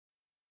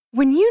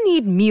When you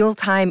need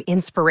mealtime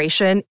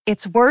inspiration,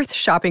 it's worth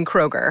shopping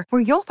Kroger,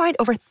 where you'll find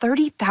over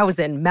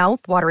 30,000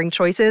 mouth-watering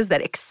choices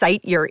that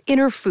excite your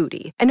inner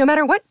foodie. And no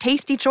matter what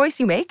tasty choice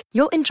you make,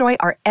 you'll enjoy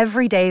our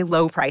everyday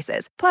low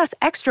prices, plus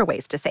extra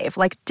ways to save,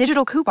 like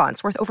digital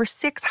coupons worth over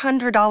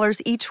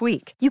 $600 each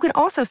week. You can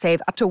also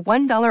save up to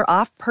 $1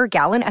 off per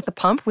gallon at the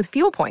pump with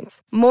fuel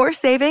points. More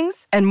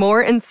savings and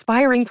more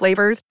inspiring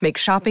flavors make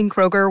shopping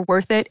Kroger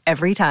worth it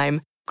every time.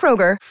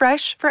 Kroger,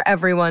 fresh for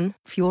everyone.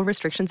 Fuel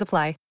restrictions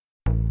apply.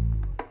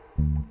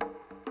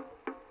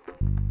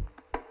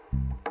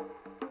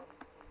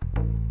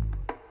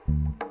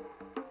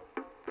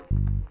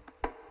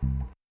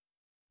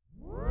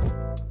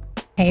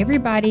 Hey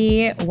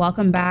everybody,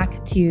 welcome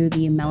back to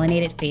the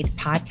Melanated Faith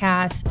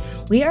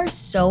podcast. We are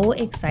so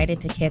excited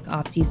to kick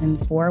off season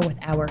 4 with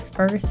our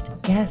first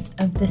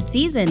guest of the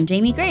season,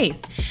 Jamie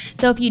Grace.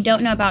 So if you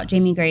don't know about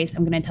Jamie Grace,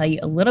 I'm going to tell you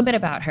a little bit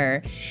about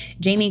her.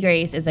 Jamie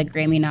Grace is a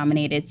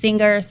Grammy-nominated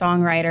singer,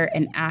 songwriter,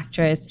 and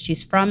actress.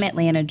 She's from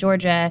Atlanta,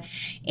 Georgia,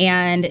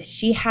 and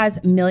she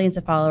has millions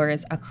of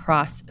followers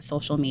across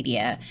social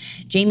media.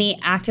 Jamie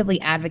actively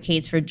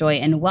advocates for joy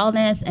and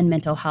wellness and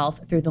mental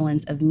health through the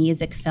lens of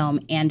music, film,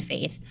 and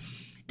faith.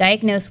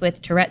 Diagnosed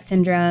with Tourette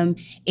syndrome,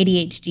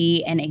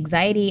 ADHD, and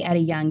anxiety at a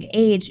young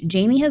age,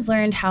 Jamie has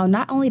learned how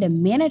not only to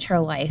manage her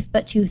life,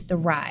 but to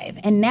thrive,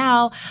 and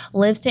now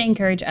lives to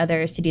encourage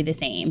others to do the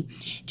same.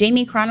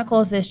 Jamie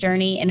chronicles this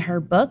journey in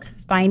her book,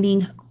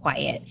 Finding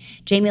Quiet.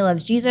 Jamie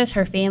loves Jesus,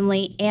 her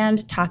family, and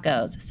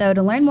tacos. So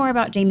to learn more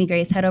about Jamie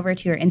Grace, head over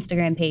to her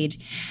Instagram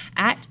page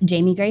at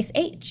Jamie Grace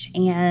H.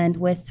 And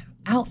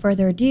without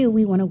further ado,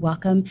 we want to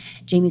welcome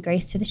Jamie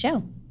Grace to the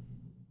show.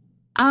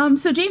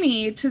 So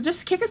Jamie, to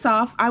just kick us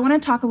off, I want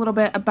to talk a little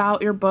bit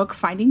about your book,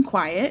 Finding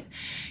Quiet.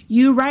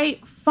 You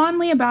write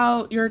fondly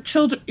about your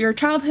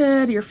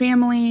childhood, your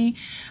family,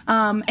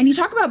 and you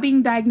talk about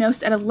being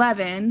diagnosed at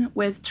 11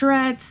 with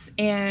Tourette's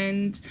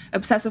and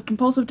obsessive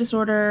compulsive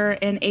disorder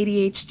and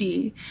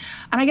ADHD.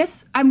 And I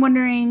guess I'm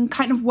wondering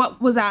kind of what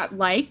was that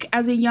like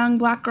as a young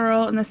Black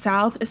girl in the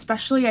South,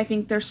 especially I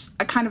think there's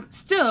a kind of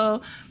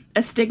still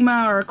a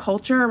stigma or a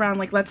culture around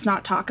like, let's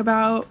not talk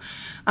about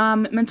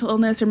mental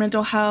illness or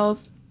mental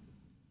health.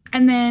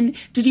 And then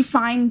did you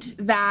find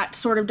that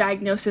sort of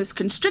diagnosis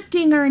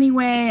constricting or any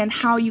way, and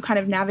how you kind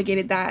of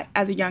navigated that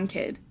as a young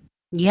kid?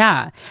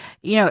 Yeah.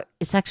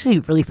 It's actually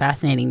really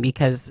fascinating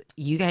because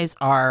you guys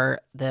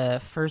are the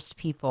first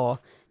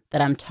people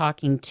that I'm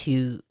talking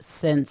to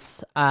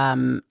since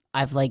I've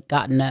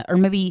gotten or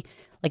maybe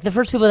the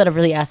first people that have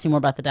really asked me more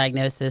about the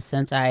diagnosis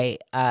since I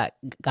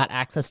got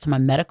access to my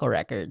medical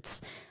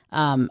records.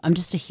 I'm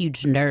just a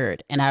huge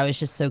nerd, and I was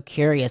just so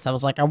curious. I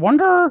was like, I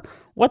wonder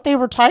what they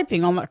were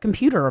typing on that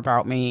computer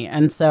about me.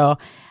 And so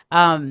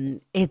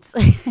it's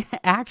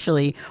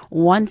actually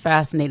one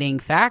fascinating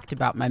fact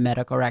about my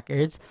medical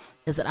records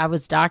is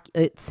that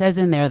it says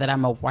in there that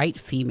I'm a white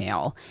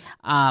female.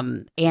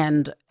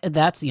 And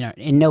that's,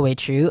 in no way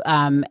true.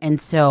 And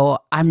so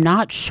I'm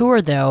not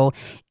sure, though,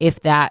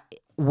 if that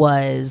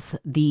was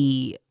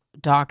the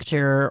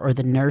doctor or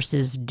the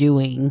nurses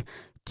doing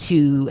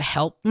to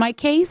help my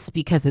case,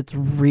 because it's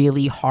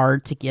really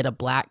hard to get a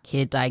Black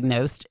kid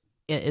diagnosed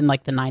in the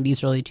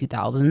 90s, early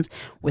 2000s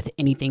with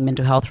anything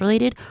mental health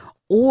related,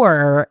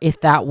 or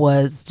if that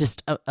was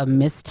just a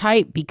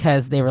mistype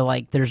because they were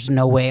like, there's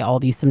no way all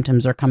these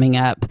symptoms are coming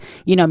up.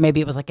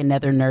 Maybe it was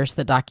another nurse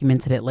that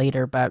documented it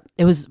later, but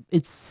it's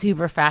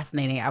super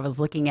fascinating. I was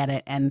looking at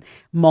it, and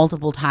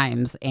multiple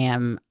times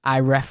I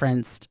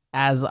referenced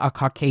as a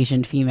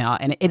Caucasian female,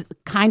 and it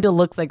kind of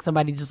looks like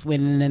somebody just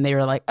went in and they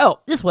were like, oh,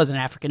 this wasn't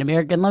African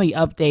American, let me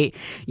update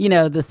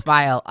this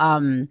file.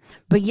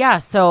 But yeah,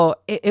 so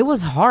it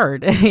was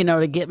hard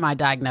to get my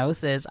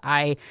diagnosis.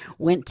 I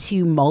went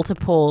to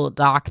multiple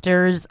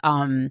doctors.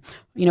 For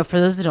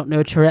those that don't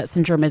know, Tourette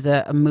syndrome is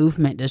a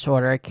movement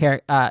disorder,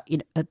 a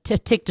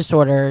tic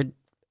disorder,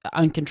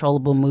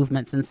 uncontrollable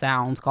movements and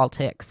sounds called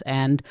tics,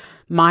 and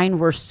mine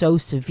were so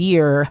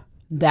severe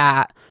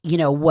that,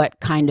 what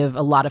kind of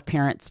a lot of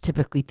parents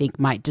typically think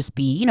might just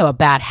be, a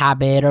bad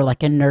habit or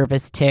a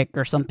nervous tic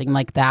or something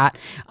like that.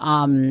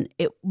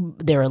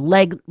 There were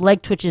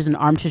leg twitches and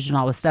arm twitches and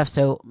all this stuff.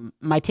 So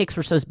my tics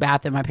were so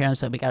bad that my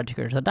parents said, we got to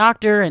take her to the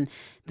doctor. And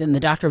then the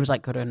doctor was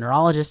like, go to a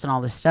neurologist and all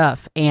this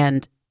stuff.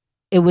 And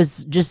it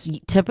was just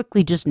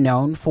typically just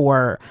known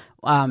for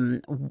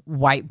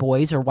white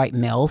boys or white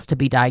males to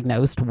be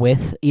diagnosed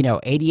with,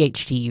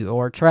 ADHD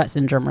or Tourette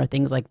syndrome or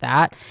things like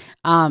that.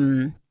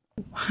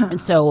 And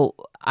so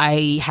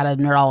I had a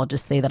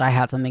neurologist say that I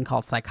had something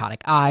called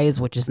psychotic eyes,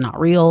 which is not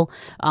real.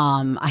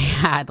 I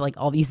had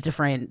all these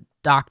different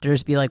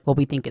doctors be like, well,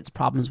 we think it's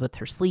problems with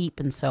her sleep.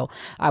 And so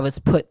I was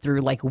put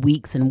through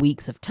weeks and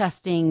weeks of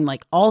testing,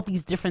 all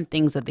these different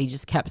things that they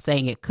just kept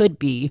saying it could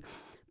be,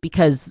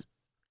 because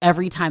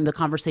every time the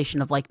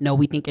conversation of no,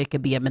 we think it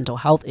could be a mental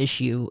health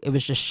issue, it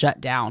was just shut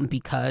down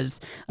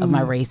because of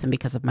my race and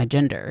because of my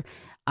gender.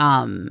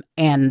 And,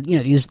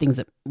 these are things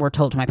that were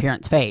told to my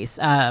parents' face.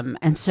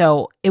 And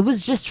so it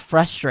was just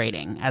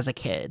frustrating as a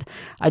kid.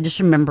 I just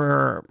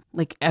remember,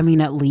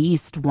 at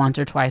least once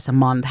or twice a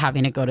month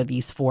having to go to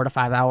these 4 to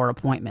 5 hour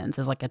appointments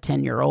as like a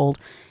 10-year-old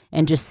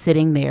and just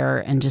sitting there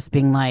and just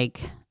being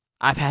like,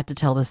 I've had to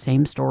tell the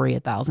same story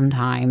 1,000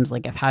 times.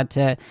 Like I've had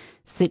to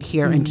sit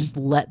here and just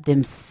let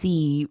them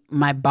see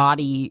my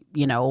body,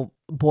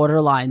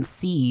 borderline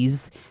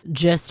seize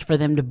just for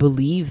them to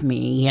believe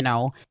me,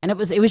 and it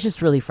was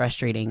just really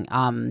frustrating.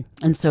 And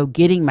so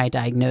getting my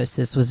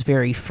diagnosis was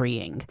very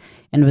freeing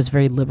and was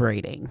very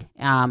liberating.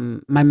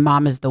 My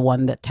mom is the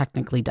one that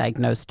technically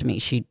diagnosed me.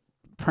 She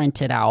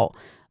printed out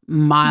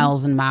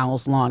miles and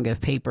miles long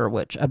of paper,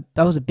 which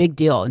that was a big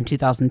deal in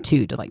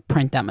 2002 to like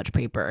print that much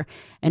paper.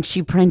 And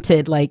she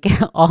printed like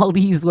all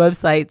these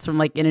websites from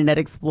like Internet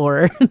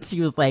Explorer. She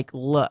was like,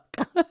 look,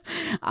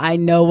 I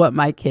know what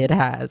my kid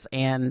has.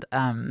 And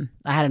I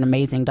had an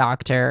amazing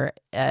doctor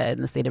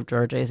in the state of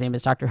Georgia. His name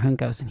is Dr.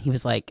 Hunkos. And he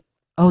was like,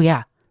 oh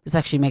yeah, this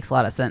actually makes a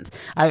lot of sense.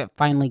 I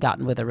finally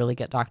gotten with a really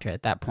good doctor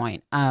at that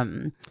point.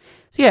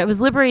 So yeah, it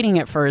was liberating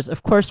at first.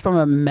 Of course, from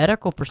a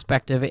medical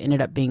perspective, it ended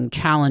up being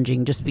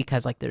challenging just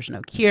because like there's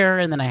no cure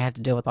and then I had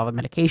to deal with all the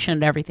medication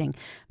and everything.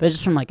 But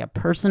just from like a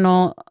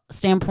personal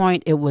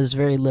standpoint, it was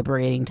very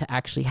liberating to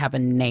actually have a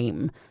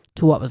name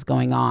to what was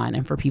going on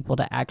and for people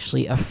to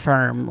actually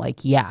affirm like,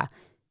 yeah,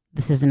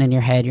 this isn't in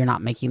your head. You're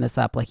not making this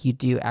up. Like you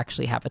do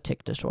actually have a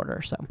tic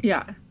disorder. So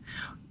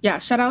yeah,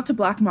 shout out to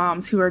Black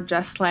moms who are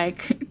just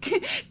like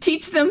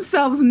teach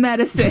themselves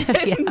medicine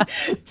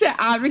to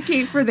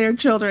advocate for their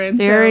children.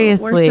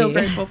 Seriously. So we're so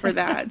grateful for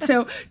that.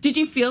 So did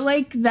you feel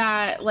like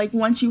that, like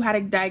once you had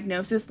a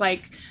diagnosis,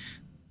 like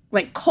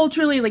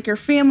culturally, like your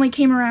family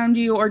came around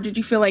you, or did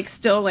you feel like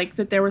still like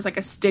that there was like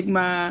a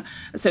stigma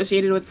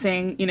associated with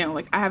saying,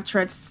 like I have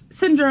Tourette's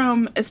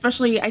syndrome,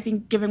 especially I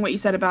think given what you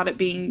said about it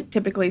being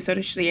typically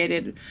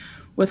associated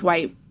with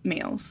white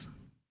males?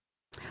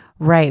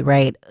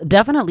 Right.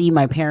 Definitely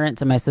my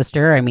parents and my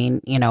sister. I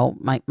mean,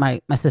 my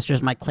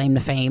sister's my claim to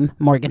fame,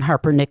 Morgan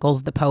Harper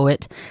Nichols, the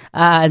poet.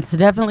 And so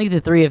definitely the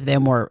three of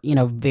them were,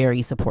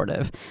 very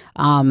supportive.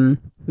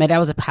 My dad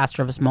was a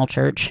pastor of a small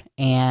church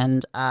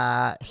and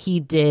I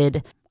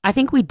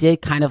think we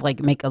did kind of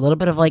like make a little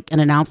bit of like an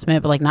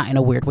announcement, but like not in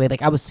a weird way.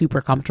 Like I was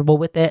super comfortable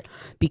with it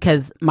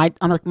because my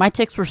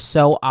tics were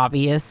so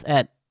obvious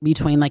at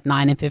between like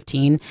 9 and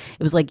 15. It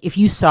was like, if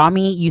you saw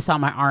me, you saw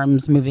my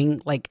arms moving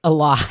like a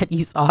lot.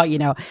 You saw,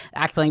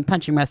 accidentally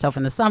punching myself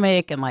in the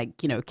stomach and like,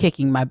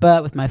 kicking my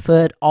butt with my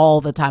foot all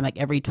the time, like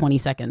every 20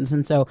 seconds.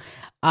 And so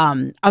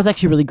I was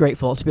actually really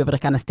grateful to be able to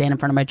kind of stand in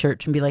front of my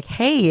church and be like,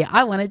 hey,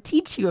 I want to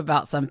teach you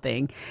about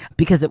something,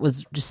 because it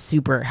was just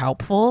super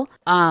helpful.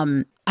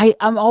 I'm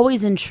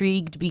always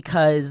intrigued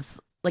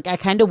because like I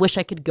kind of wish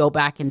I could go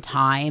back in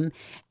time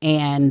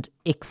and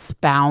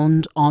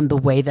expound on the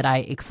way that I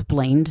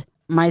explained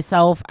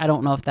myself. I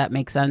don't know if that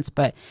makes sense,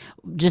 but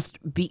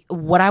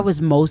what I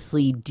was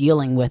mostly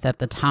dealing with at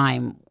the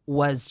time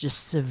was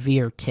just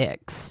severe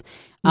tics.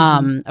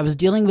 I was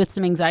dealing with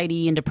some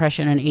anxiety and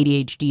depression and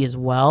ADHD as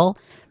well,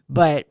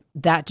 but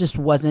that just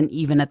wasn't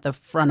even at the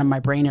front of my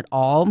brain at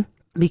all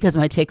because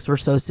my tics were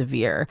so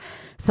severe.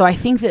 So I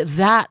think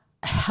that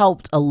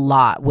helped a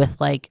lot with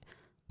like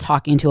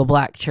talking to a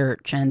Black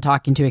church and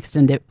talking to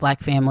extended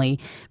Black family,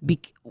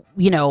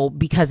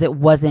 because it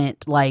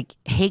wasn't like,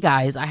 hey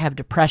guys, I have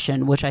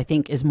depression, which I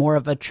think is more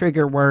of a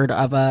trigger word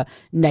of a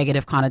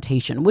negative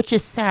connotation, which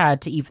is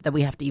sad that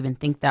we have to even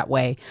think that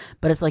way.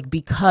 But it's like,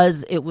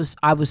 because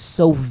I was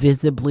so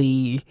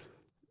visibly,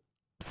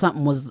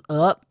 something was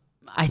up,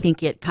 I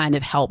think it kind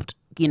of helped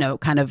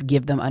kind of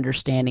give them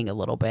understanding a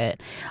little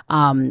bit.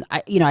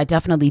 I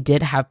definitely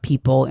did have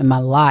people in my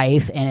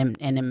life and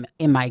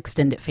in my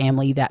extended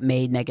family that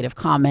made negative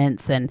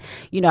comments. And,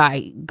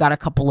 I got a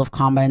couple of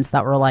comments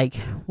that were like,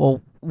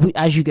 well,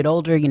 as you get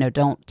older,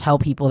 don't tell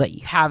people that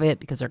you have it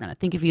because they're going to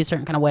think of you a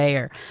certain kind of way.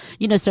 Or,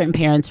 certain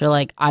parents are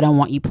like, I don't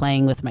want you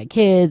playing with my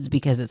kids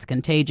because it's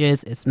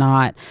contagious. It's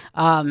not.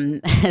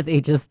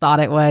 They just thought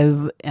it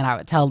was. And I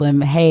would tell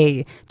them,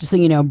 hey, just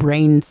so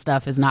brain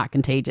stuff is not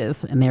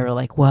contagious. And they were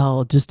like,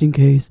 well, just in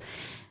case.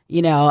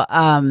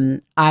 I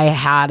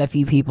had a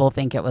few people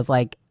think it was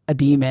like a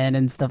demon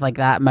and stuff like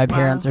that. My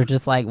parents are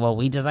just like, well,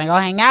 we just ain't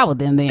gonna hang out with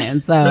them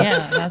then. So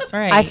yeah, that's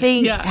right. I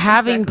think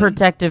having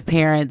protective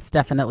parents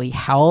definitely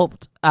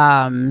helped.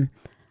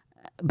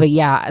 But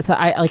yeah, so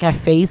I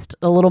faced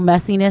a little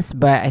messiness,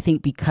 but I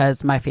think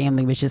because my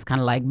family was just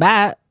kind of like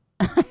that,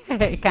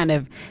 it kind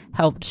of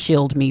helped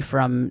shield me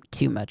from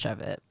too much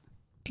of it.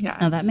 Yeah.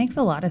 No, that makes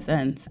a lot of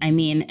sense. I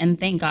mean, and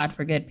thank God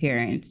for good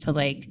parents to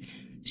like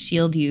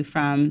shield you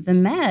from the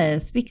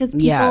mess, because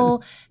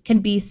people can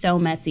be so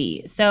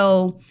messy.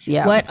 So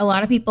what a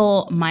lot of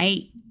people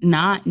might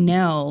not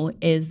know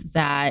is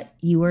that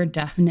you were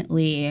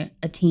definitely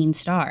a teen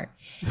star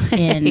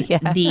in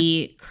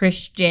the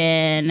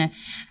Christian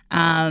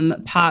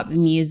pop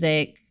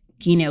music,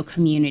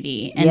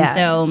 community. And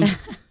so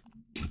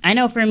I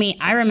know for me,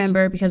 I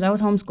remember because I was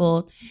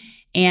homeschooled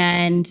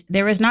And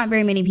there was not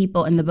very many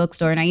people in the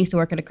bookstore. And I used to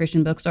work at a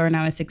Christian bookstore when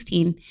I was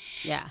 16.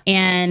 Yeah.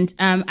 And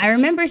I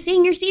remember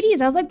seeing your CDs.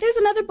 I was like, there's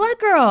another Black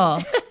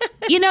girl.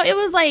 It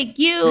was like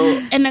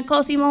you and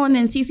Nicole C. Mullen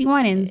and CeCe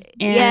Winans.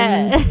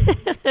 And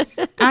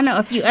I don't know,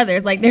 a few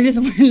others. Like, there just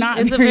were not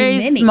It's very a very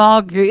many.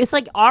 small group. It's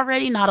like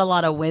already not a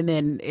lot of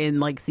women in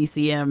like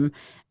CCM.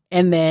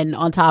 And then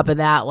on top of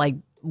that, like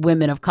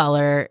women of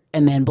color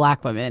and then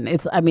Black women.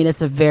 It's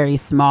a very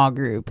small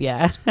group.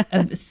 Yeah.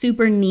 A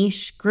super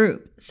niche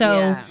group.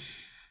 So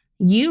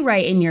you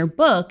write in your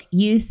book,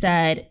 you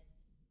said,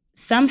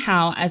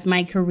 somehow as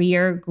my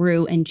career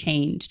grew and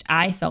changed,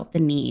 I felt the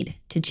need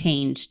to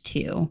change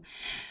too.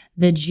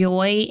 The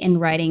joy in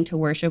writing to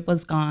worship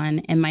was gone,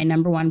 and my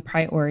number one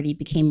priority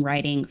became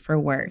writing for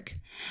work.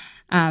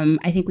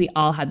 I think we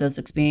all had those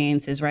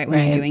experiences, right?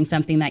 When you're doing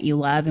something that you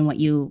love and what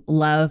you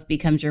love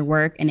becomes your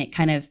work, and it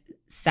kind of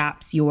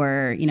saps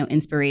your,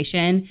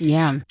 inspiration.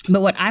 Yeah.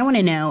 But what I want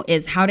to know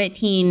is, how did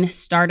teen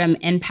stardom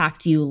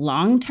impact you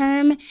long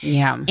term?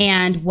 Yeah.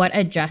 And what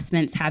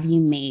adjustments have you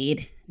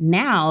made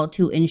now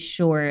to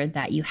ensure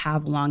that you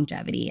have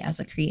longevity as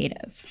a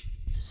creative?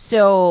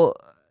 So,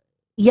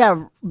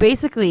 yeah,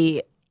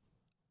 basically,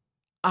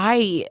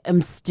 I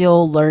am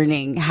still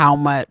learning how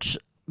much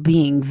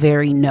being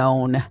very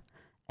known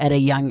at a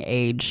young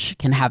age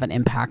can have an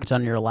impact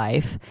on your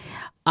life.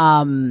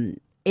 Some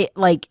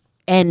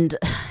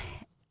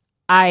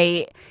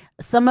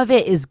of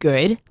it is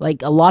good.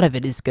 Like, a lot of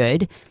it is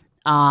good.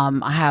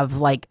 I have,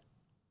 like,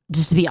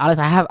 just to be honest,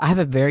 I have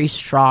a very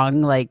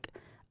strong, like,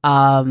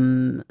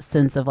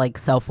 sense of like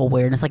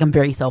self-awareness. Like, I'm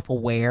very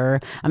self-aware.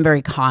 I'm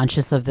very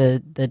conscious of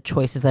the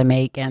choices I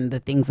make and the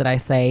things that I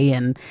say.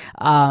 And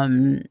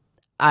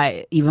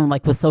I even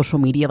like with social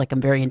media, like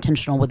I'm very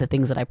intentional with the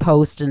things that I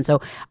post. And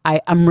so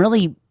I'm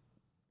really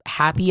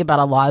happy about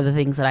a lot of the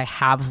things that I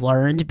have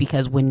learned,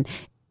 because when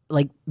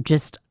like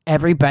just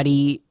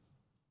everybody,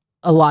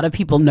 a lot of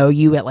people know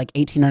you at like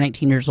 18 or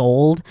 19 years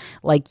old,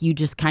 like you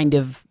just kind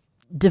of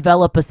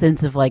develop a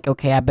sense of like,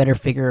 okay, I better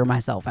figure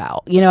myself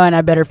out, and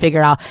I better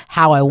figure out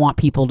how I want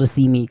people to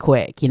see me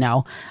quick,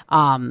 so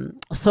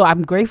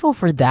I'm grateful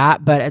for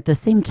that. But at the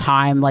same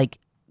time, like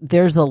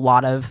there's still a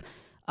lot of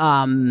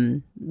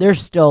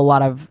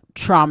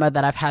trauma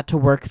that I've had to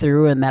work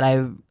through, and that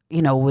I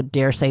would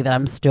dare say that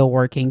I'm still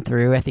working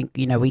through. I think,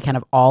 we kind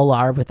of all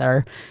are with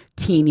our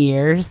teen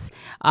years,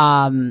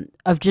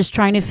 of just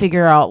trying to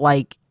figure out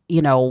like,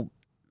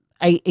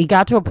 it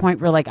got to a point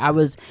where like I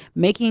was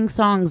making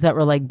songs that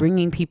were like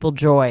bringing people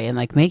joy, and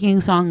like making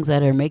songs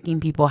that are making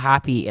people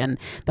happy. And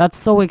that's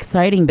so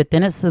exciting. But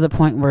then it's to the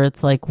point where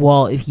it's like,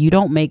 well, if you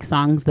don't make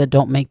songs that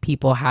don't make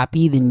people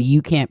happy, then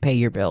you can't pay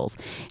your bills.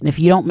 And if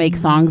you don't make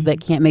songs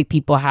that can't make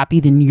people happy,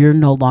 then you're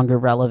no longer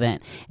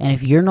relevant. And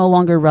if you're no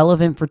longer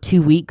relevant for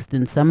 2 weeks,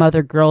 then some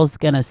other girl's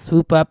going to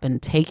swoop up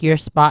and take your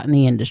spot in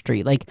the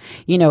industry. Like,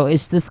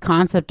 it's this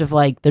concept of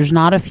like, there's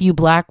not a few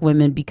Black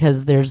women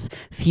because there's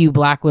few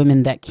Black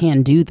women that can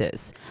do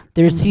this.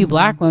 There's few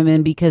Black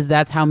women because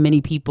that's how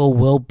many people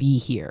will be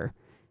here.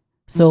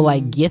 So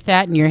like get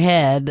that in your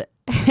head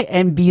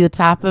and be the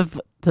top of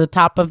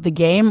the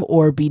game,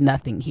 or be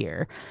nothing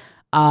here.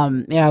 I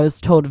was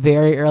told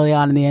very early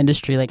on in the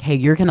industry, like, hey,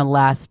 you're gonna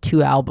last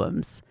 2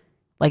 albums.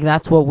 Like,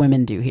 that's what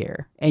women do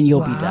here, and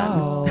you'll be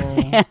done.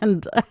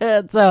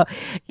 And so,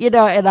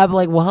 and I'm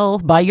like, well,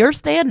 by your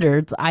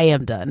standards, I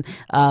am done.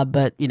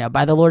 But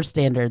by the Lord's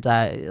standards,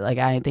 I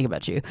ain't think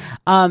about you.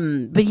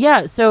 But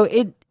yeah, so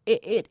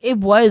it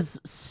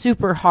was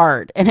super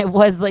hard, and it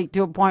was like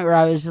to a point where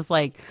I was just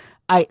like,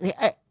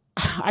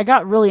 I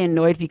got really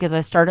annoyed because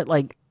I started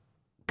like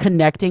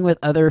connecting with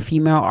other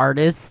female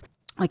artists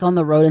like on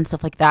the road and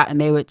stuff like that, and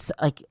they would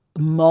like,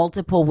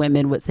 multiple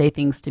women would say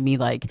things to me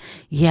like,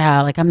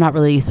 yeah, like I'm not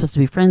really supposed to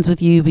be friends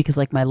with you because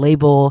like my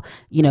label,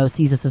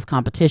 sees us as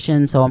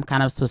competition, so I'm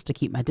kind of supposed to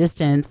keep my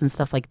distance and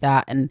stuff like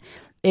that. And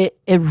it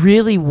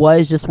really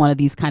was just one of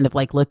these kind of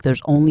like, look,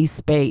 there's only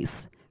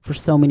space for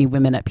so many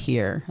women up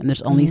here, and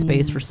there's only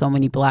space for so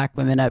many Black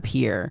women up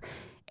here.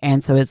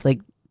 And so it's like,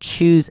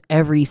 choose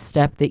every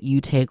step that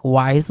you take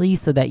wisely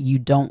so that you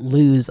don't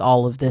lose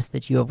all of this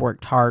that you have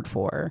worked hard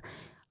for.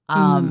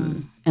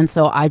 And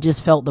so I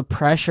just felt the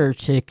pressure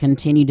to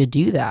continue to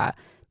do that,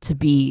 to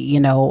be,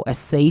 as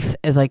safe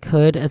as I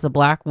could as a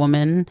Black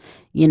woman,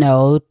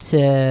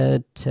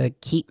 to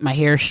keep my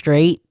hair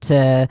straight,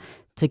 to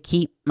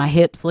keep my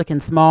hips looking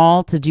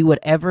small, to do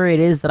whatever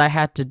it is that I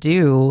had to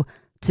do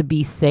to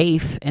be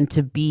safe and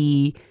to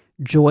be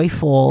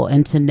joyful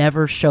and to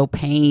never show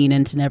pain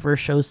and to never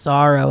show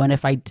sorrow. And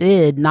if I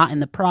did, not in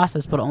the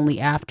process, but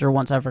only after,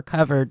 once I've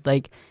recovered,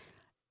 like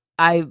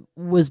I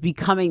was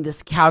becoming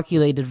this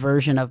calculated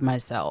version of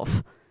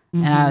myself.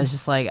 And I was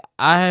just like,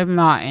 I'm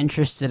not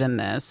interested in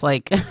this.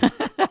 Like,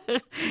 I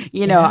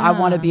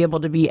want to be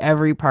able to be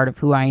every part of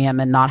who I am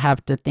and not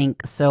have to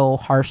think so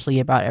harshly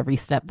about every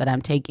step that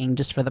I'm taking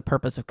just for the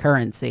purpose of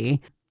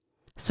currency.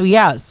 So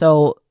yeah,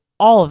 so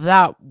all of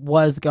that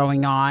was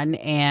going on.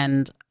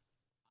 And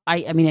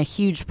I mean, a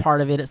huge part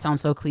of it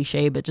sounds so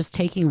cliche, but just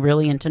taking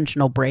really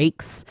intentional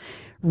breaks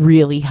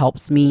really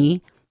helps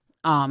me.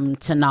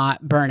 to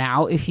not burn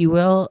out, if you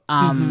will.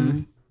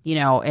 You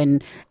know,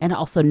 and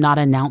also not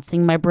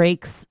announcing my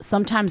breaks.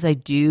 Sometimes I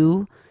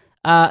do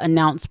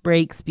announce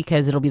breaks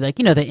because it'll be like,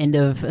 you know, the end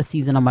of a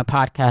season on my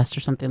podcast or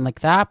something like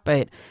that.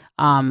 But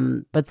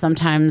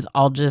sometimes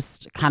I'll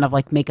just kind of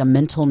like make a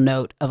mental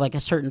note of like a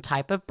certain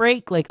type of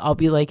break. Like I'll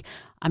be like,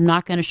 I'm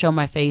not going to show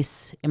my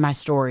face in my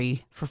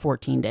story for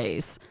 14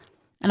 days.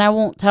 And I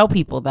won't tell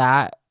people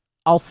that.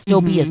 I'll still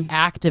be as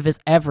active as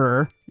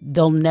ever.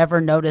 They'll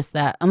never notice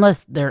that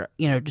unless they're,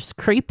 you know, just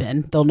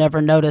creeping. They'll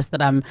never notice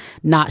that I'm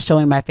not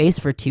showing my face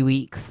for 2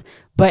 weeks.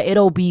 But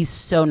it'll be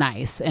so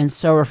nice and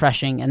so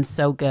refreshing and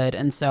so good.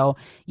 And so,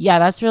 yeah,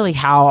 that's really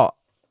how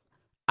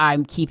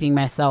I'm keeping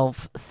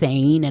myself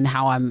sane and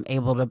how I'm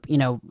able to, you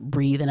know,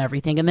 breathe and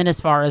everything. And then as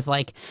far as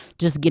like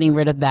just getting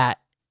rid of that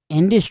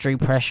industry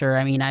pressure,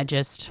 I mean,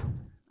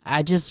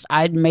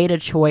 I'd made a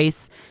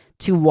choice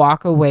to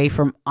walk away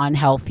from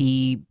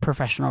unhealthy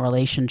professional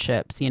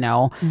relationships, you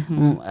know.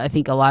 I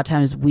think a lot of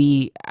times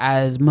we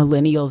as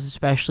millennials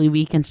especially,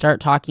 we can start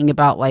talking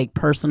about like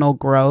personal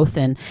growth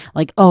and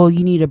like, oh,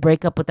 you need to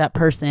break up with that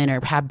person or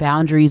have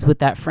boundaries with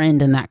that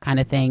friend and that kind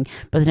of thing.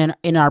 But then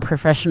in our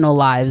professional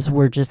lives,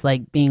 we're just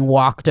like being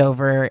walked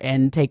over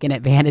and taken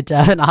advantage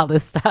of and all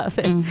this stuff.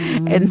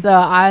 And so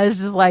I was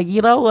just like,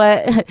 you know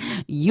what?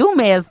 You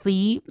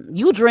messy,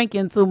 you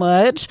drinking too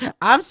much,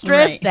 I'm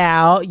stressed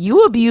out,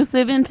 you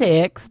abusive and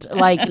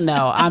like,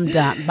 no, I'm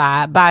done.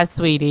 Bye,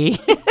 sweetie.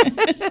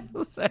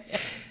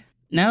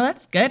 No,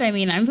 that's good. I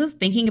mean, I'm just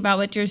thinking about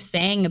what you're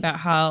saying about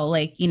how,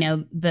 like, you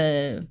know,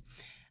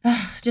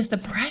 just the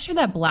pressure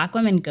that Black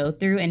women go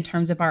through in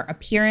terms of our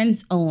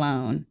appearance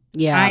alone.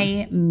 Yeah.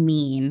 I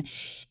mean,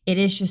 it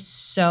is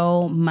just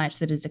so much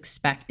that is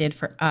expected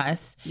for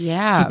us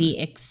to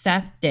be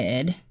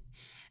accepted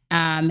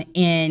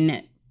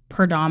in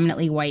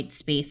predominantly white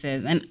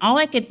spaces. And all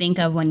I could think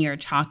of when you're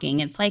talking,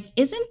 it's like,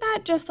 isn't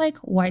that just like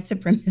white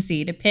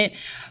supremacy to pit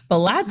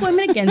Black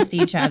women against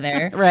each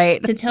other,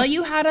 right? To tell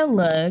you how to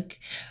look,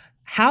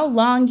 how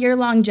long your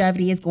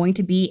longevity is going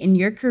to be in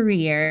your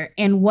career,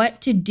 and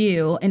what to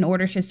do in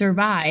order to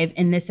survive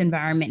in this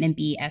environment and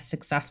be as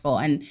successful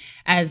and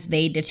as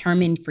they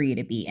determine for you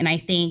to be. And I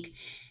think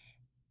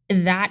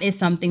that is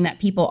something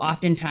that people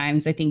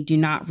oftentimes, I think, do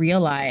not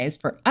realize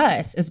for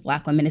us as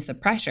Black women is the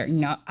pressure. You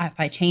know, if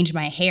I change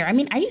my hair, I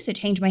mean, I used to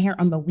change my hair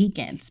on the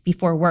weekends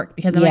before work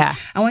because I'm like,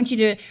 I want you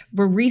to,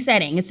 we're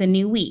resetting. It's a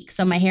new week.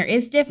 So my hair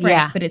is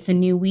different, but it's a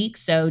new week.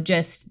 So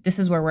just, this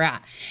is where we're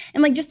at.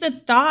 And like, just the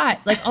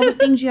thoughts, like all the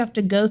things you have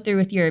to go through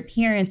with your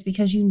appearance,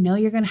 because you know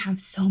you're going to have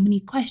so many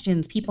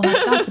questions. People have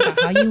thoughts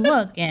about how you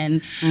look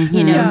and,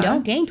 you know,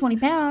 don't gain 20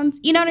 pounds.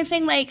 You know what I'm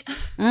saying? Like,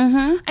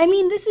 I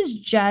mean, this is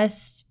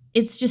just,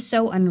 it's just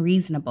so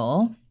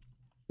unreasonable.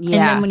 Yeah.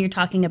 And then when you're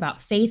talking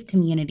about faith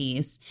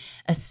communities,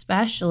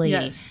 especially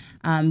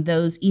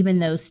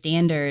those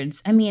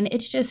standards, I mean,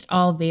 it's just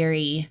all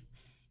very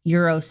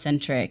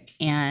Eurocentric,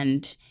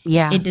 and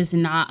it does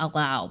not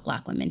allow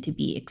Black women to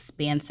be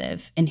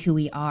expansive in who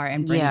we are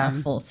and bring our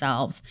full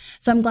selves.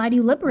 So I'm glad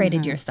you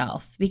liberated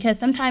yourself, because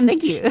sometimes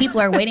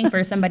people are waiting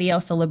for somebody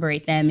else to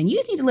liberate them, and you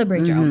just need to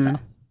liberate your own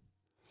self.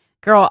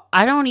 Girl,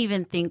 I don't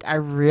even think I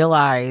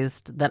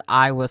realized that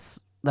I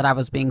was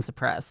being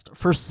suppressed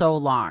for so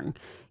long,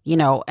 you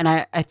know, and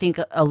I think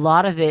a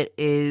lot of it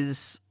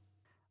is,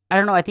 I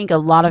don't know, I think a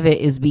lot of it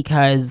is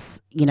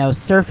because, you know,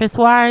 surface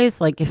wise,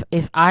 like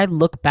if I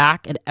look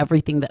back at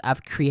everything that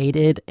I've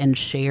created and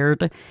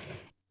shared,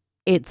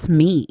 it's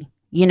me,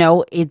 you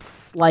know,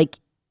 it's like,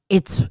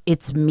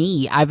 it's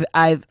me.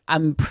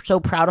 I'm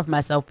so proud of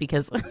myself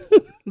because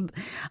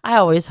I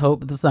always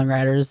hope the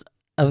songwriters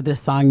of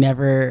this song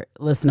never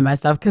listen to my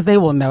stuff, because they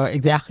will know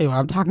exactly what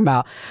I'm talking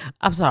about.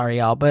 I'm sorry,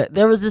 y'all, but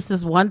there was just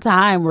this one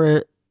time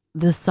where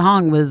I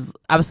was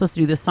supposed to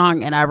do this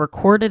song, and I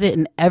recorded it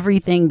and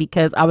everything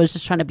because I was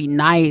just trying to be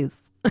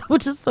nice,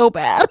 which is so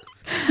bad.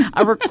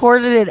 I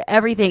recorded it,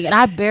 everything, and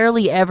I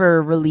barely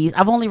ever released.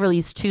 I've only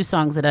released 2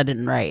 songs that I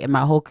didn't write in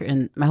my whole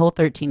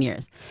 13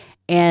 years,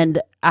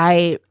 and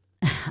I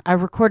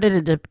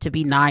recorded it to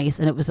be nice,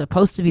 and it was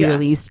supposed to be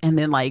released. And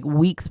then like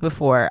weeks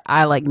before,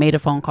 I like made a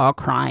phone call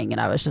crying, and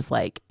I was just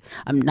like,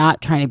 I'm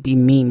not trying to be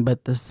mean,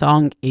 but the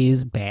song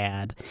is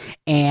bad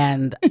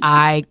and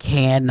I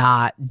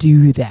cannot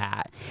do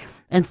that.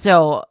 And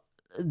so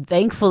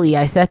thankfully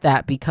I said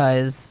that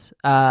because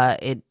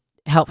it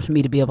helped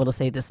me to be able to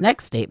say this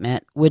next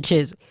statement, which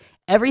is,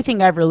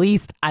 everything I've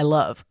released, I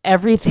love.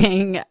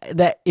 Everything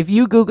that, if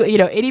you Google, you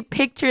know, any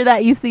picture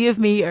that you see of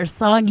me or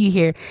song you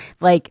hear,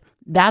 like,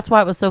 that's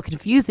why it was so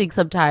confusing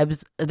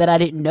sometimes that I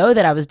didn't know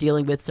that I was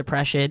dealing with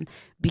suppression,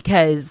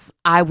 because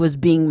I was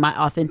being my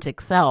authentic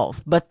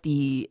self. But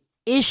the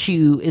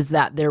issue is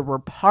that there were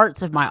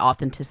parts of my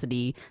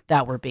authenticity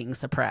that were being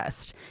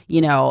suppressed.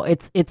 You know,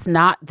 it's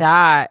not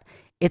that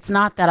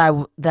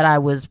I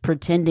was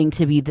pretending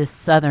to be this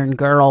Southern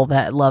girl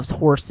that loves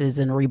horses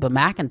and Reba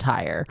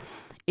McEntire.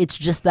 It's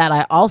just that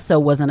I also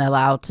wasn't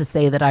allowed to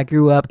say that I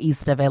grew up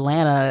east of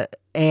Atlanta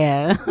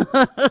and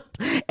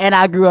and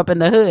I grew up in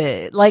the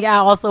hood. Like I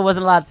also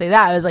wasn't allowed to say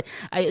that. It was like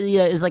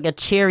it was like a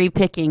cherry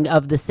picking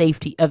of the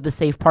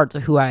safe parts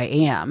of who I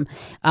am.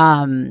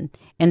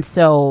 And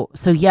so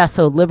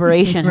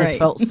liberation has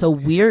felt so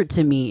weird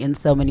to me in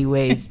so many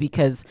ways,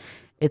 because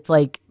it's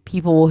like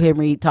people will hear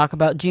me talk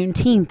about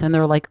Juneteenth and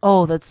they're like,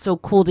 oh, that's so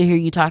cool to hear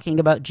you talking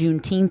about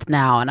Juneteenth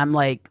now. And I'm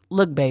like,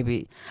 look,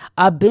 baby,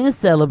 I've been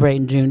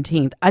celebrating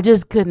Juneteenth. I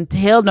just couldn't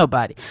tell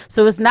nobody.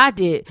 So it's not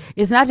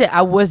that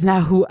I was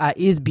not who I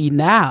is be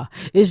now.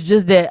 It's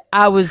just that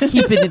I was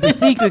keeping it a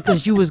secret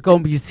because you was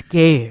going to be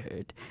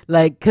scared.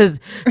 Like, cause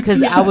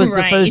I was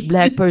the first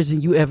Black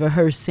person you ever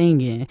heard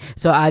singing,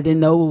 so I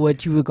didn't know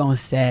what you were gonna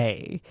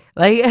say.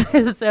 Like,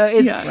 so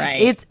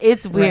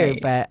it's weird,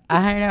 but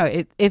I don't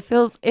know. It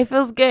feels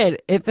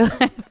good. It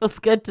feels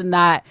good to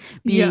not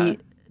be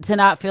to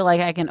not feel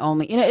like I can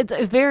only.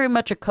 It's very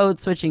much a code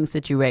switching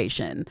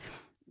situation.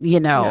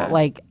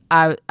 Like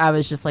I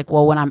was just like,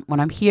 well, when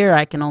I'm here,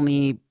 I can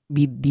only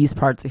be these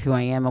parts of who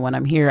I am, and when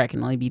I'm here, I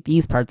can only be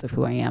these parts of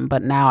who I am.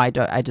 But now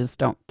I just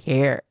don't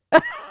care.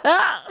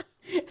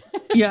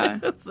 Yeah.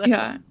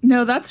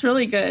 No, that's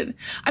really good.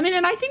 I mean,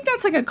 and I think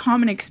that's like a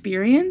common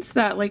experience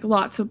that like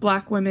lots of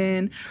Black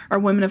women or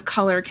women of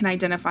color can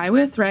identify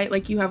with, right?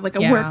 Like you have like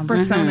a work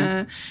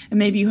persona, and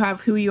maybe you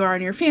have who you are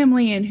in your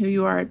family and who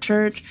you are at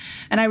church.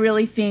 And I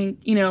really think,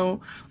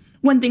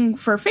 one thing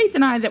for Faith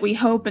and I that we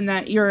hope and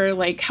that you're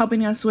like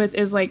helping us with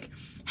is like,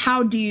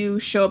 how do you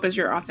show up as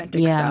your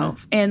authentic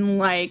self? And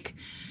like,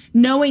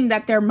 knowing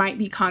that there might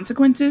be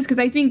consequences, because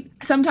I think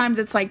sometimes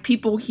it's like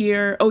people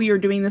hear, oh, you're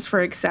doing this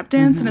for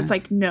acceptance, and it's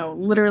like, no,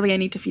 literally I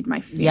need to feed my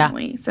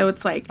family. So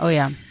it's like, oh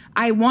yeah,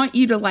 I want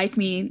you to like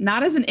me,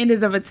 not as an end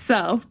in of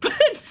itself, but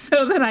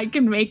so that I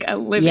can make a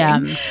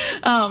living,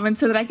 and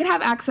so that I can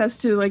have access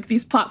to like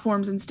these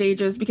platforms and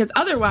stages, because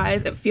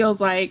otherwise it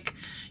feels like,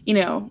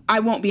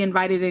 I won't be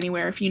invited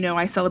anywhere if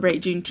I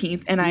celebrate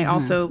Juneteenth and I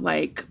also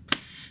like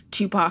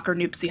Tupac or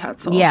Nipsey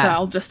Hussle. So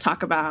I'll just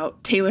talk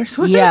about Taylor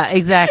Swift. Yeah,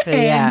 exactly.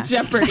 And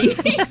Jeopardy.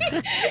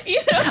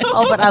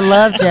 Oh, but I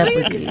love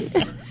Jeopardy.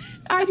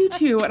 I do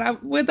too.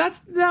 And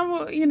that's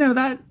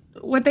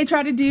what they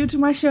try to do to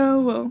my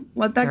show. We'll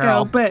let that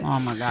go. But oh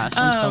my gosh,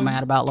 I'm so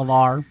mad about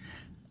LeVar.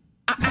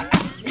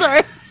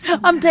 Sorry,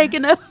 I'm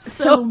taking us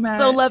so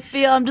left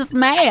field. I'm just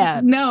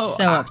mad. No,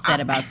 so upset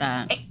about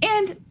that.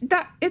 And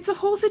that it's a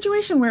whole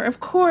situation where, of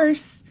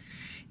course,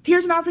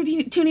 here's an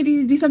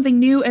opportunity to do something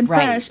new and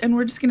fresh, and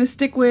we're just going to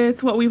stick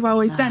with what we've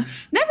always done.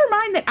 Never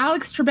mind that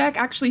Alex Trebek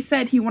actually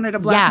said he wanted a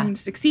Black woman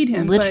to succeed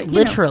him.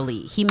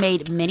 Literally. He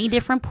made many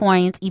different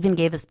points, even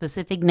gave a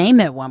specific name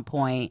at one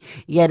point,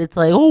 yet it's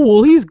like, oh,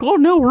 well, he's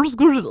gone now. We're just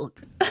going to...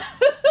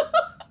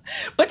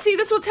 But see,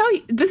 this will tell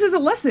you, this is a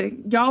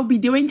lesson. Y'all be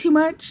doing too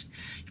much.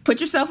 You put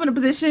yourself in a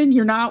position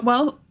you're not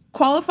well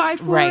qualified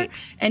for,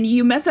 and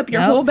you mess up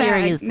your whole bag.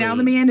 Seriously. Now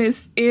the man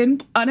is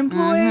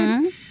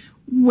unemployed.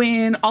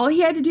 When all he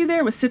had to do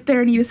there was sit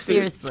there and eat his food.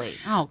 Seriously.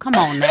 Oh, come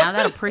on now.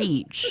 That'll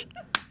preach.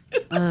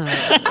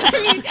 I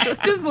mean,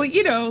 just,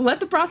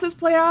 let the process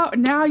play out.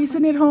 And now you're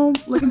sitting at home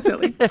looking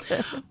silly.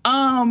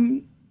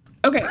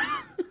 Okay.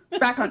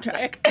 Back on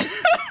track.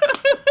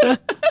 But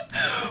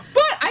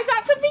I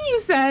thought something you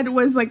said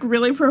was, like,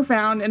 really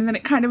profound. And then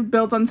it kind of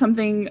built on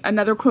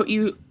another quote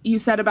you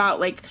said about,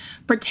 like,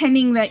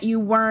 pretending that you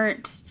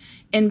weren't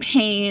in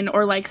pain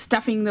or like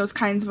stuffing those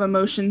kinds of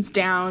emotions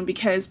down,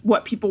 because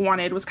what people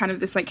wanted was kind of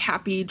this like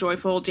happy,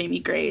 joyful Jamie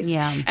Grace.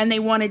 Yeah. And they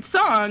wanted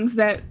songs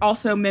that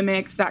also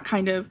mimicked that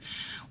kind of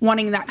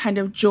wanting that kind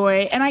of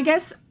joy. And I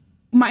guess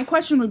my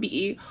question would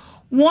be,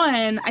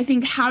 one, I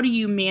think, how do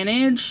you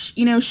manage,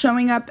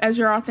 showing up as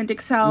your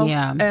authentic self?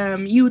 Yeah.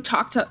 You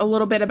talked a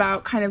little bit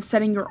about kind of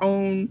setting your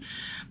own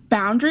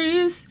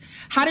boundaries.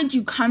 How did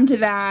you come to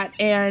that?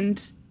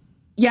 And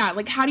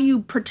like, how do you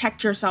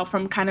protect yourself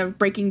from kind of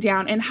breaking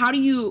down? And how do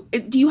you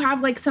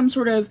have like some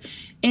sort of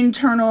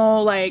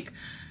internal, like,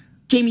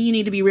 Jamie, you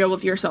need to be real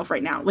with yourself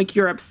right now. Like,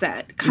 you're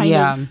upset kind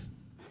of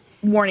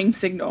warning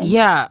signal.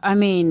 Yeah. I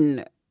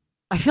mean,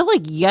 I feel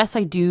like, yes,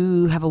 I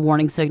do have a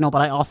warning signal,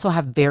 but I also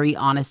have very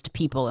honest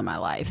people in my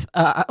life.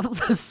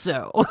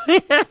 So,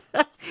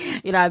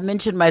 I've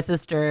mentioned my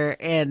sister,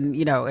 and,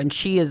 and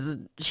she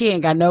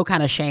ain't got no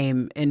kind of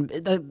shame.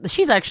 And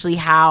she's actually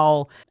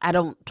how I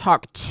don't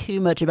talk too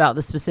much about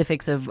the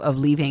specifics of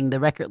leaving the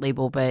record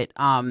label, but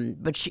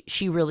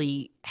she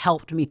really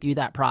helped me through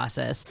that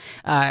process.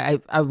 I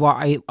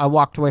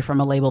walked away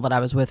from a label that I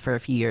was with for a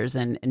few years,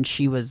 and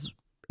she was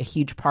a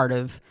huge part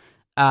of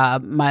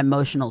my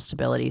emotional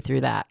stability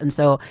through that. And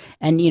so,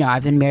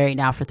 I've been married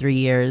now for 3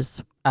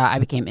 years. I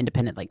became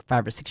independent like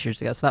 5 or 6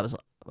 years ago. So that was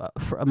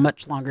for a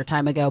much longer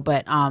time ago.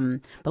 But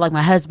like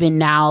my husband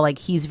now, like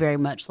he's very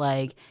much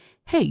like,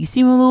 hey, you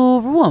seem a little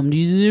overwhelmed.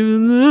 Like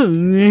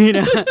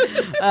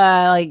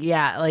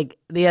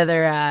the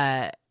other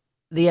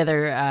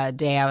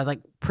day I was like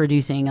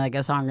producing like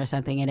a song or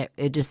something, and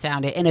it just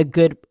sounded in a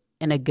good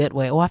in a good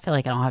way. Well, I feel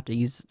like I don't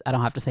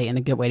have to say in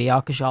a good way to y'all,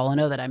 because y'all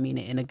know that I mean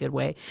it in a good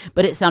way.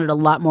 But it sounded a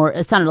lot more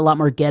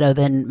ghetto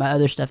than my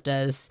other stuff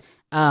does.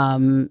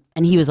 And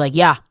he was like,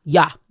 yeah.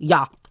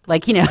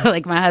 Like, you know,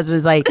 like my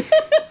husband's like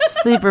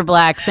super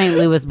black, St.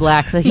 Louis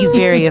black. So he's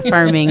very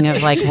affirming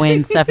of like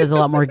when stuff is a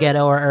lot more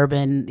ghetto or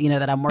urban, you know,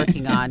 that I'm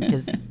working on,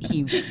 because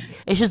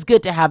it's just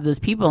good to have those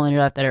people in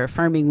your life that are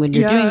affirming when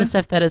you're doing the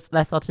stuff that's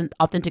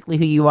authentically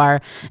who you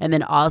are, and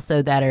then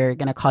also that are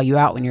going to call you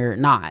out when you're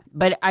not.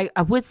 But I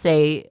would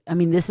say, I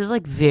mean, this is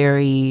like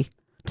very,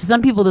 to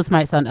some people this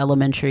might sound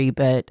elementary,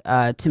 but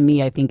to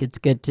me, I think it's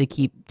good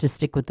to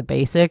stick with the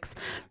basics.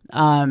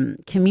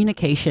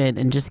 Communication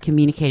and just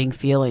communicating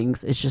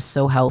feelings is just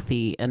so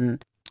healthy.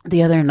 And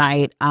the other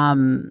night,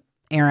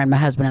 Aaron, my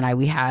husband, and I,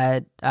 we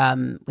had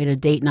a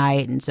date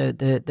night, and so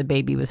the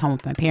baby was home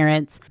with my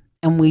parents,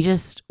 and we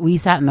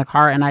sat in the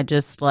car, and I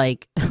just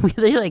like we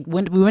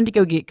went to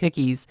go get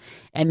cookies,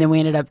 and then we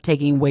ended up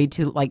taking way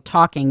too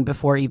talking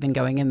before even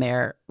going in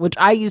there, which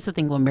I used to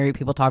think when married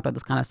people talked about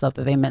this kind of stuff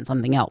that they meant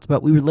something else,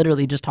 but we were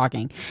literally just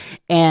talking,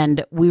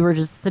 and we were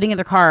just sitting in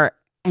the car.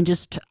 And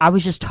I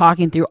was just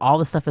talking through all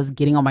the stuff that's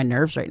getting on my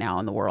nerves right now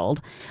in the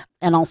world.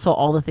 And also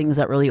all the things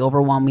that really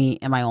overwhelm me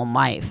in my own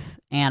life.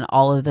 And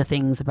all of the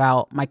things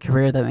about my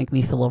career that make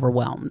me feel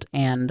overwhelmed.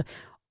 And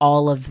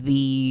all of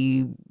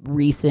the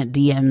recent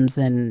DMs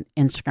and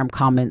Instagram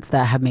comments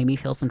that have made me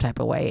feel some type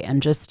of way.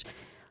 And just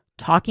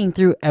talking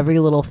through every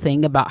little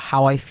thing about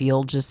how I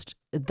feel, just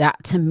that,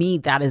 to me,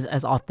 that is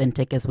as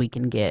authentic as we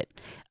can get.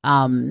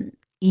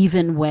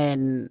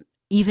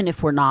 Even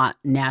if we're not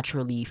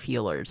naturally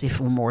feelers, if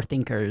we're more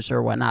thinkers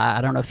or whatnot.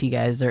 I don't know if you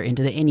guys are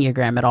into the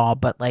Enneagram at all,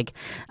 but like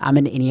I'm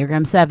an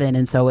Enneagram 7.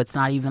 And so it's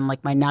not even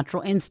like my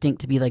natural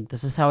instinct to be like,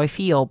 this is how I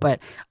feel. But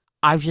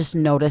I've just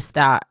noticed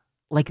that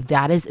like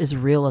that is as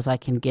real as I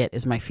can get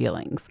is my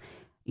feelings,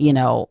 you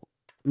know,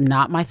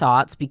 not my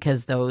thoughts,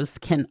 because those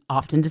can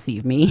often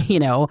deceive me, you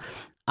know,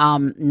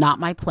 not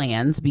my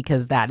plans,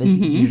 because that is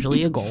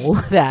usually a goal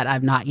that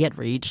I've not yet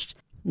reached,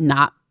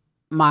 not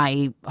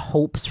my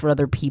hopes for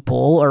other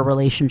people or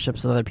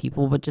relationships with other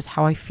people, but just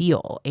how I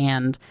feel.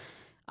 And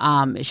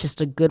it's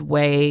just a good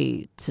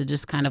way to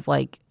just kind of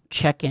like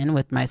check in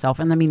with myself.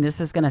 And I mean,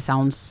 this is going to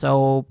sound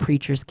so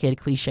preacher's kid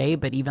cliche,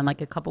 but even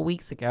like a couple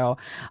weeks ago,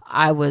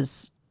 I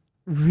was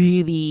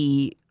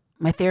really,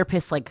 my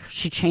therapist, like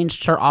she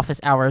changed her office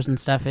hours and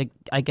stuff.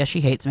 I guess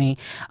she hates me.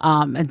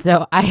 And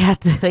so I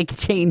had to like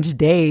change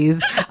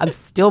days. I'm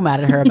still mad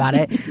at her about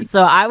it.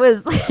 So I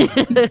was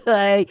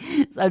like,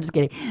 I'm just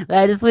kidding.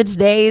 I just switched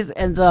days.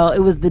 And so it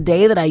was the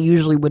day that I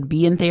usually would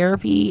be in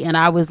therapy. And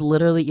I was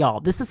literally, y'all,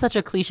 this is such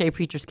a cliche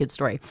preacher's kid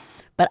story.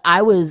 But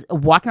I was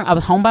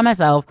home by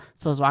myself.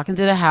 So I was walking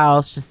through the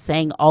house, just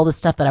saying all the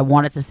stuff that I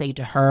wanted to say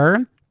to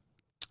her.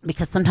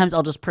 Because sometimes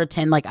I'll just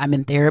pretend like I'm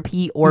in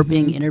therapy or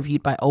being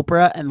interviewed by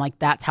Oprah. And like,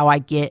 that's how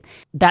I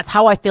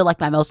feel like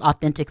my most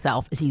authentic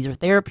self is either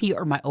therapy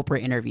or my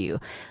Oprah interview.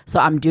 So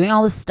I'm doing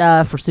all this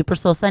stuff for Super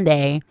Soul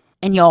Sunday.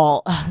 And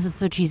y'all, this is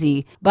so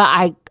cheesy, but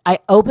I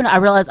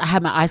realized I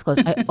had my eyes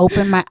closed. I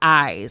opened my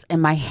eyes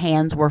and my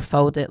hands were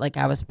folded like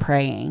I was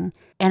praying.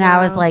 And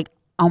I was like,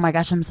 oh my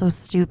gosh, I'm so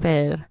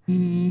stupid.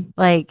 Mm-hmm.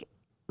 Like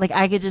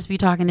I could just be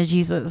talking to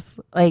Jesus.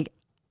 Like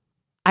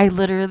I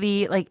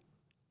literally, like,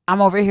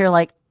 I'm over here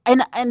like,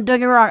 and don't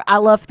get me wrong, I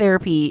love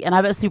therapy, and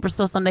I bet Super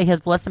Soul Sunday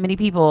has blessed so many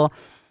people.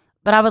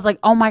 But I was like,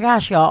 oh my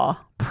gosh, y'all,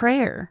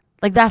 prayer.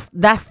 Like that's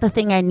the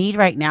thing I need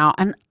right now.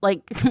 And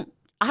like,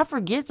 I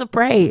forget to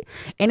pray,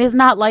 and it's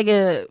not like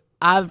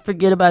I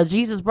forget about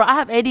Jesus, bro. I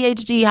have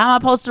ADHD. How am I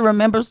supposed to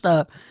remember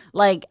stuff?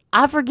 Like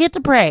I forget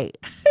to pray.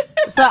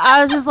 So I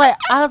was like,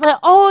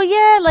 oh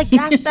yeah, like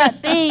that's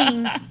that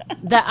thing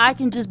that I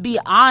can just be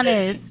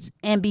honest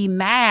and be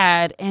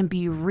mad and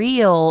be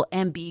real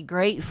and be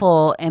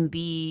grateful and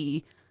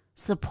be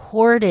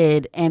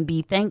supported and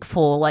be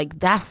thankful. Like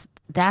that's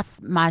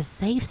my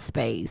safe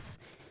space.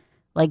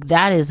 Like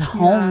that is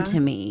home to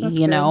me,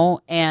 you know?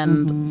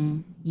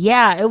 And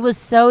yeah, it was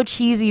so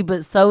cheesy,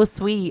 but so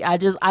sweet. I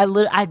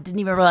didn't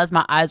even realize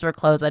my eyes were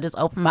closed. I just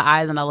opened my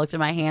eyes and I looked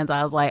at my hands.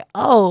 I was like,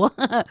 oh,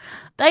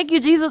 thank you,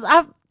 Jesus.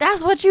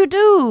 That's what you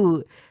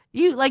do.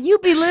 You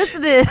be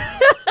listening.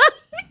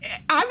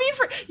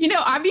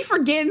 I be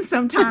forgetting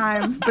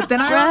sometimes, but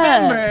then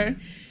I remember,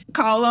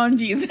 call on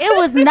Jesus. It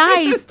was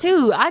nice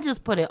too. I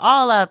just put it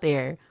all out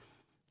there.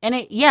 And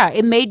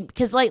it made,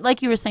 because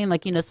like you were saying,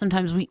 like, you know,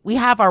 sometimes we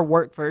have our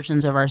work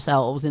versions of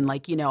ourselves, and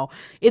like, you know,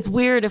 it's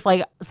weird if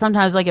like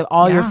sometimes like if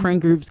all your friend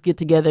groups get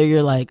together,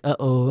 you're like,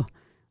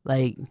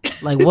 like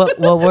what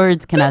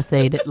words can I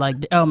say that,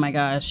 like, oh my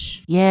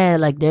gosh, yeah,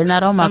 like they're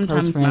not on my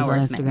close friends on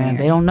Instagram,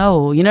 they don't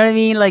know, you know what I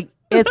mean, like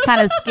it's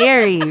kind of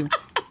scary.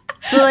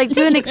 So like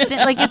to an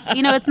extent, like it's,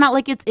 you know, it's not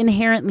like it's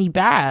inherently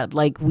bad.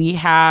 Like we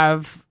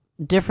have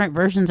different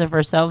versions of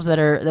ourselves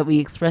that we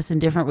express in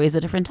different ways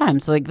at different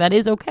times. So like that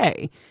is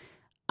okay.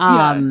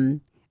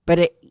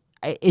 But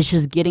it's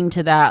just getting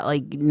to that,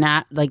 like,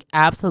 not like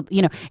absolute,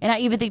 you know, and I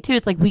even think too,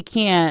 it's like we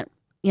can't,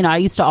 you know, I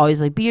used to always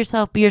like be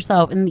yourself.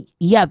 And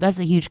yeah, that's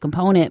a huge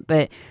component,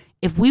 but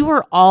if we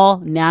were all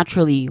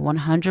naturally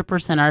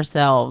 100%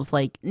 ourselves,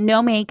 like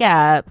no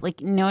makeup,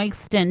 like no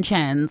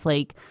extensions,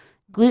 like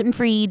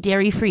gluten-free,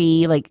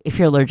 dairy-free, like if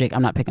you're allergic,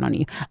 I'm not picking on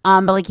you.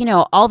 But like, you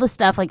know, all the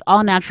stuff, like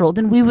all natural,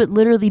 then we would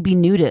literally be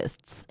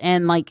nudists.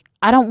 And like,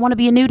 I don't want to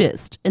be a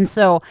nudist. And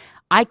so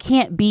I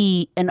can't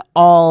be an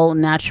all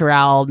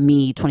natural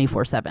me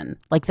 24/7.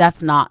 Like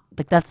that's not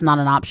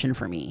an option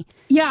for me.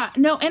 Yeah,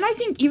 no, and I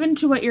think even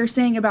to what you're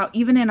saying about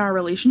even in our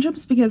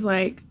relationships, because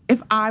like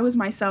if I was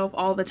myself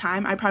all the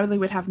time, I probably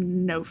would have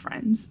no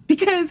friends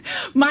because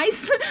my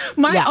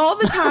all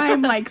the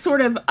time like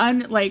sort of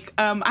I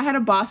had a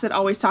boss that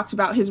always talked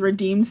about his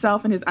redeemed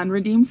self and his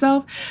unredeemed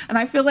self, and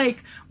I feel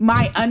like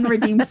my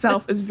unredeemed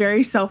self is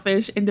very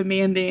selfish and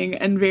demanding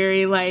and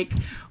very like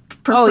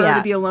prefer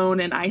to be alone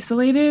and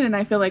isolated, and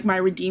I feel like my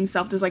redeemed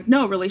self is like,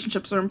 no,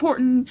 relationships are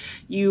important,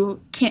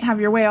 you can't have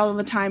your way all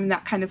the time and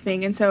that kind of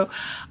thing. And so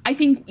I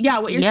think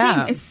what you're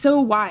saying is so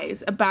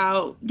wise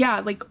about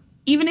like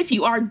even if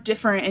you are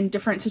different in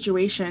different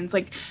situations,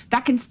 like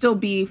that can still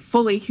be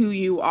fully who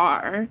you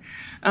are,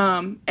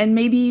 and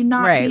maybe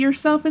not be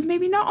yourself is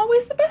maybe not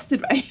always the best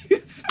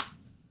advice.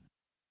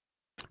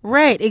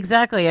 Right,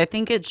 exactly. I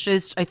think it's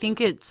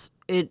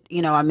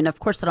you know, I mean, of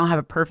course I don't have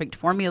a perfect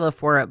formula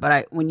for it,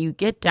 but when you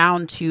get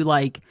down to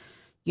like,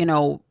 you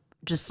know,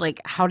 just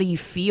like, how do you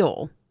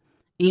feel?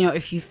 You know,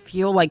 if you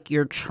feel like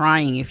you're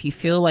trying, if you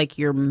feel like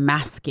you're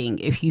masking,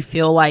 if you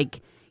feel like,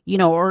 you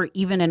know, or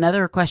even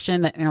another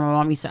question that, you know, my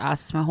mom used to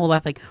ask us my whole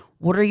life, like,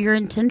 what are your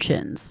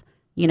intentions?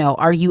 You know,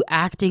 are you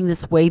acting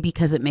this way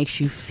because it makes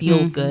you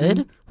feel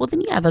good? Well,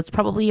 then, that's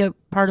probably a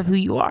part of who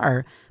you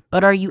are.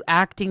 But are you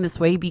acting this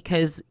way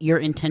because your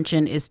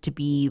intention is to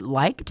be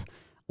liked,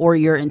 or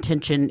your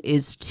intention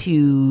is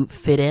to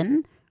fit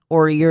in,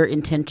 or your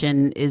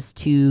intention is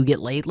to get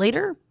laid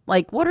later?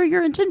 Like, what are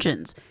your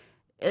intentions?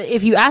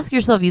 If you ask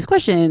yourself these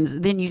questions,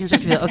 then you can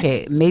start to feel,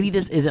 okay, maybe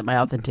this isn't my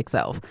authentic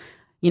self.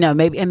 You know,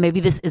 maybe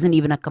this isn't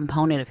even a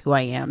component of who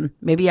I am.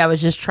 Maybe I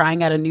was just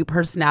trying out a new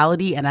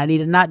personality and I need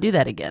to not do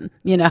that again.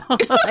 You know,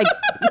 like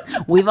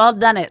we've all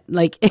done it.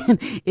 Like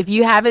if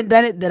you haven't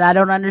done it, then I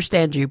don't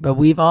understand you. But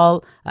we've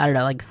all, I don't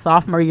know, like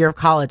sophomore year of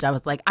college, I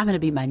was like, I'm going to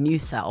be my new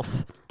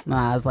self. And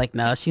I was like,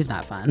 no, she's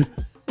not fun.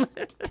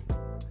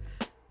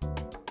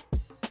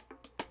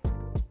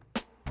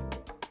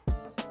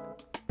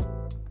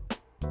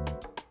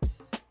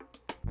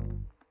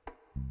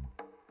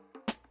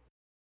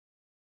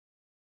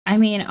 I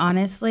mean,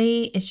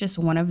 honestly, it's just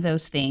one of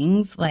those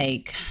things.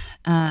 Like,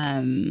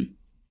 I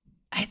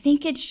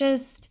think it's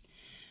just,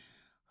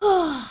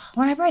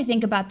 whenever I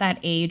think about that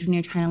age when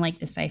you're trying to like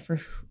decipher,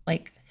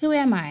 like, who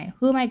am I?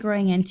 Who am I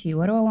growing into?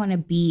 What do I want to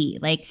be?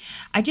 Like,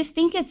 I just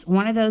think it's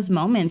one of those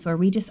moments where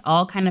we just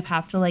all kind of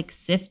have to like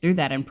sift through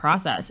that and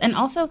process. And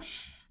also,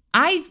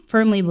 I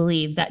firmly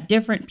believe that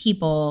different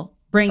people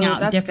bring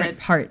out different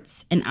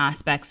parts and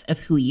aspects of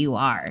who you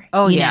are.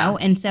 You know?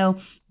 And so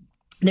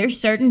there's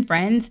certain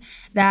friends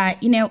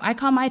that, you know, I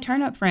call my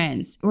turn up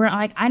friends, where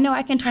like, I know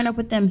I can turn up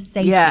with them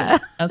safely.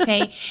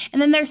 Okay.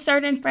 And then there's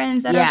certain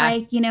friends that are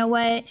like, you know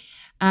what?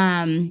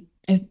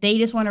 If they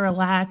just want to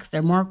relax,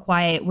 they're more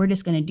quiet, we're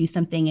just going to do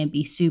something and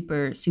be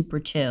super, super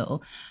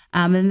chill.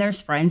 And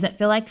there's friends that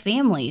feel like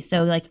family.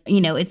 So like,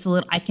 you know, it's a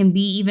little, I can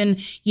be even,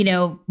 you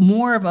know,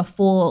 more of a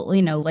full,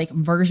 you know, like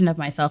version of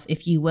myself,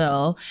 if you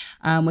will,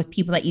 with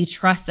people that you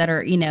trust that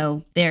are, you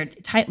know, they're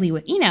tightly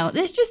with, you know,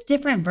 there's just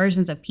different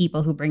versions of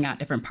people who bring out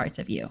different parts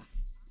of you.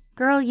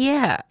 Girl,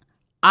 yeah.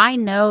 I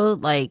know,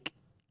 like,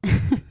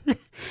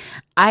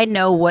 I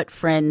know what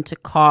friend to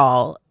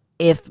call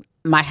if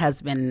my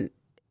husband,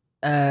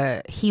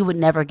 he would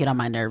never get on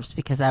my nerves,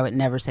 because I would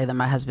never say that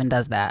my husband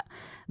does that.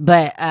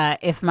 But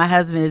if my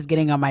husband is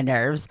getting on my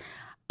nerves,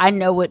 I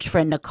know which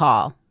friend to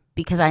call,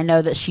 because I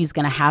know that she's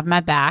going to have my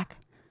back.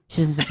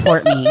 She's going to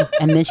support me.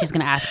 And then she's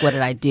going to ask, what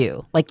did I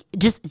do? Like,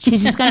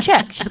 she's just going to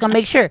check. She's going to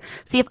make sure,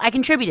 see if I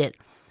contributed.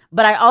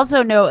 But I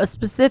also know a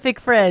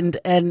specific friend,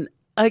 and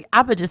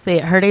I would just say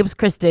it. Her name's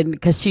Kristen,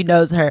 because she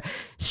knows her.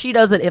 She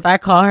knows that if I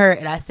call her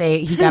and I say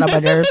he got on my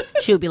nerves,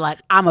 she'll be like,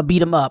 I'm going to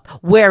beat him up.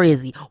 Where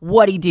is he?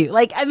 What'd he do?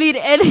 Like, I mean,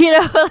 and you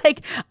know,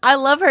 like, I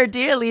love her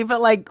dearly,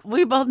 but like,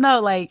 we both know,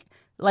 like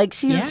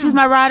she's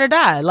my ride or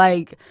die.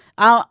 Like,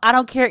 I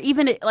don't care.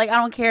 Even like, I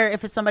don't care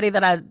if it's somebody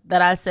that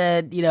I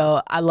said, you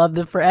know, I love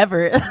them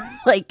forever.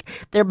 Like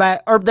they're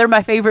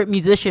my favorite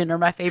musician or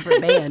my favorite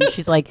band.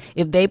 She's like,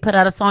 if they put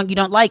out a song you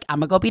don't like,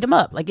 I'm gonna go beat them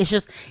up. Like, it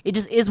just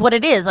is what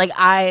it is. Like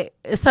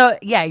so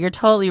yeah, you're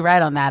totally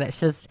right on that. It's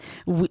just,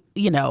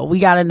 you know, we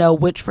got to know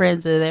which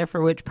friends are there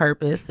for which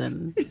purpose.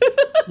 And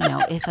you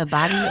know, if a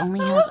body only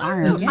has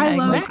arms. I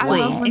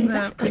love when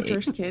the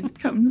preacher's kid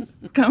comes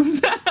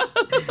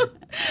out.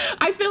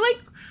 I feel like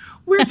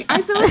we're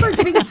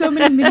getting so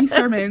many mini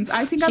sermons.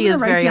 I think I'm gonna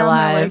write down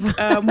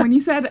like, when you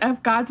said if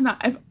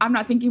I'm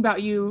not thinking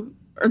about you,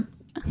 or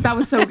that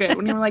was so good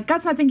when you were like,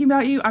 God's not thinking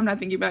about you, I'm not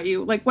thinking about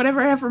you. Like, whatever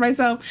I have for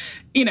myself,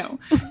 you know,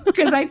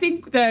 because I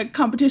think the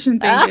competition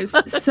thing is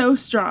so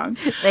strong.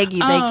 Thank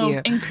you.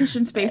 In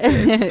Christian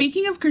spaces.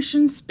 Speaking of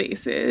Christian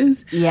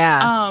spaces,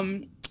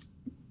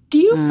 Do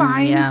you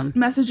find yeah.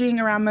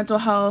 messaging around mental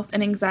health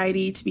and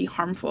anxiety to be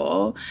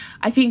harmful?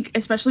 I think,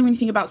 especially when you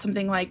think about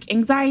something like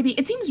anxiety,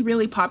 it seems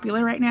really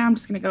popular right now. I'm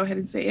just going to go ahead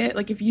and say it.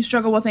 Like, if you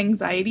struggle with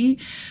anxiety,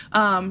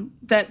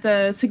 that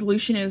the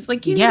solution is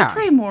like, you need to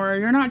pray more.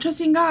 You're not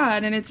trusting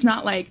God. And it's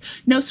not like,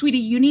 no, sweetie,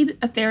 you need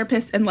a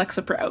therapist and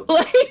Lexapro.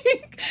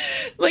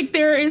 Like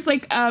there is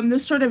like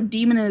this sort of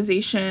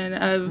demonization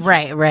of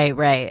right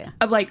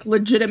of like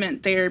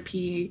legitimate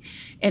therapy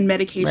and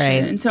medication.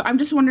 Right. And so I'm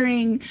just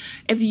wondering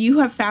if you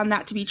have found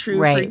that to be true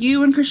for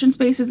you in Christian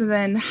spaces, and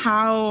then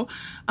how,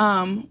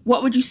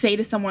 what would you say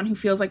to someone who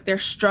feels like they're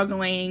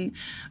struggling,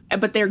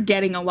 but they're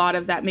getting a lot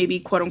of that maybe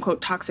quote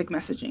unquote toxic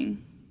messaging?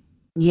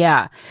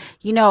 Yeah.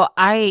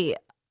 I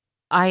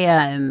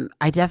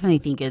definitely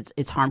think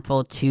it's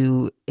harmful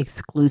to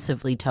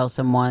exclusively tell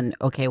someone,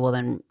 okay, well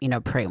then,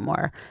 pray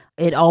more.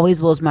 It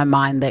always blows my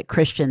mind that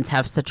Christians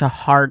have such a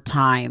hard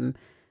time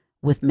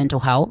with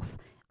mental health.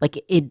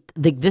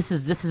 This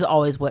is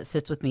always what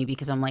sits with me,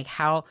 because I'm like,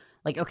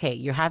 okay,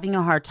 you're having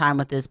a hard time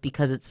with this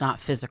because it's not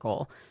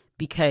physical.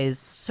 Because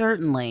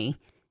certainly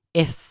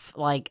if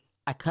I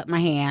cut my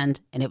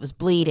hand and it was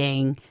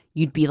bleeding,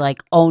 you'd be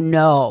like, oh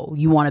no,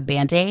 you want a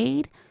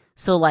Band-Aid?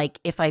 So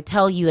if I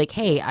tell you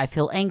hey, I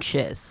feel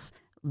anxious,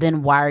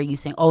 then why are you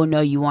saying, oh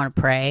no, you want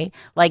to pray?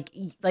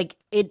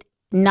 It,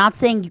 not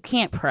saying you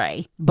can't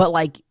pray,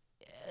 but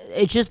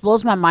it just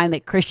blows my mind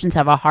that Christians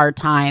have a hard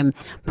time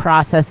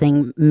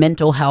processing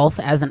mental health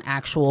as an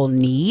actual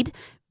need,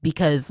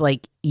 because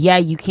yeah,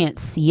 you can't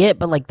see it,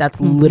 but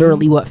that's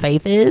literally what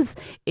faith is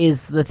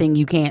the thing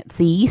you can't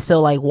see.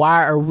 So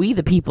why are we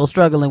the people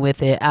struggling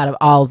with it out of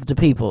all the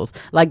peoples?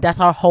 That's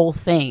our whole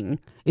thing,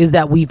 is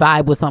that we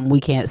vibe with something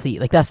we can't see.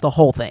 That's the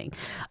whole thing.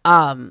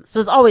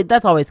 So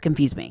that's always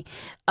confused me.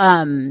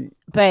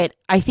 But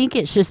I think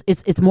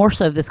it's more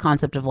so this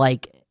concept of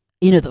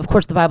of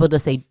course the Bible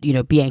does say,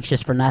 be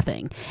anxious for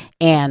nothing.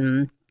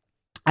 And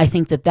I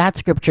think that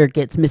scripture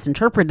gets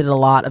misinterpreted a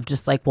lot of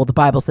just well, the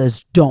Bible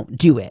says don't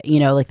do it,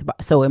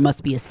 so it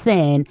must be a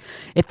sin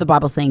if the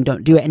Bible's saying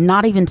don't do it. And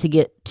not even to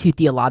get too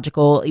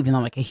theological, even though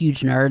I'm a huge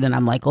nerd and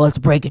I'm let's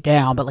break it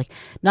down, but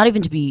not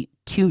even to be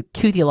too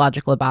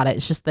theological about it.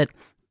 It's just that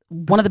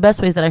one of the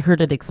best ways that I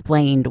heard it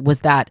explained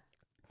was that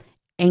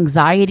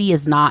anxiety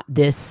is not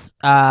this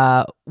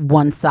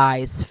one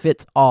size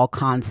fits all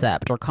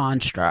concept or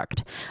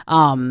construct.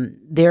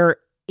 There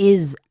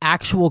is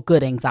actual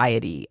good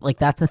anxiety.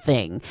 That's a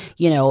thing.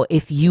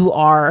 If you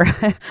are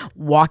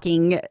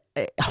walking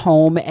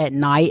home at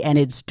night and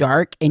it's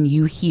dark and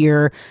you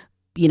hear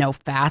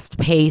fast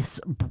paced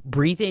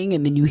breathing,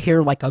 and then you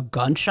hear a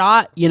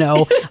gunshot,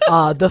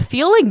 the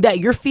feeling that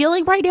you're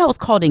feeling right now is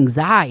called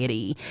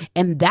anxiety.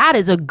 And that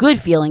is a good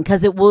feeling,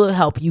 because it will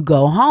help you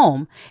go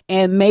home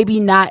and maybe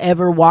not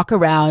ever walk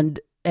around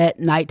at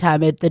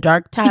nighttime at the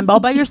dark time all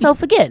by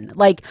yourself again.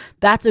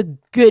 That's a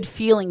good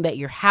feeling that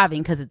you're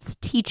having, because it's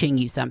teaching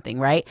you something,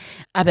 right?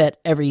 I bet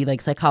every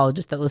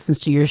psychologist that listens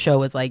to your show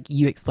was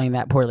you explained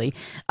that poorly.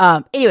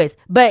 Anyways,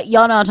 but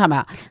y'all know what I'm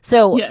talking about.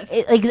 So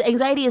yes.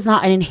 Anxiety is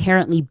not an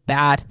inherently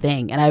bad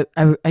thing. And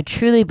I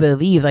truly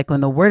believe when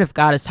the word of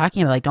God is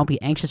talking about don't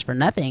be anxious for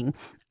nothing,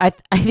 I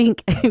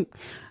think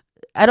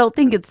I don't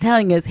think it's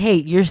telling us, hey,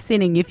 you're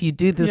sinning if you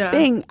do this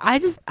thing. I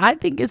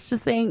think it's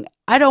just saying,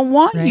 I don't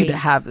want you to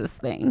have this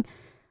thing.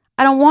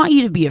 I don't want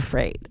you to be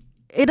afraid.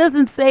 It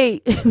doesn't say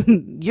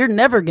you're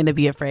never going to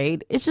be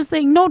afraid. It's just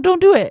saying, no,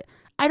 don't do it.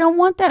 I don't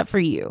want that for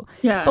you.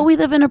 Yeah. But we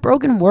live in a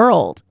broken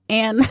world,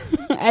 and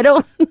I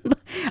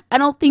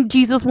don't think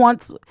Jesus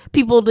wants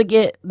people to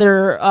get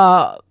their,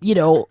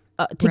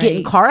 get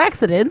in car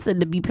accidents and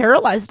to be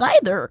paralyzed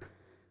either.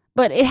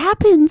 But it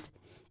happens.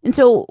 And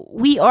so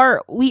we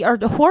are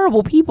the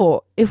horrible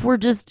people if we're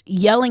just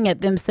yelling at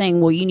them saying,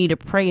 well, you need to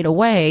pray it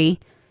away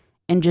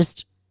and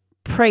just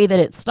pray that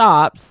it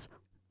stops,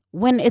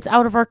 when it's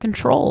out of our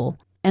control.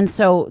 And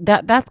so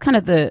that's kind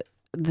of the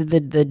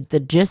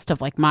gist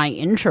of my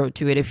intro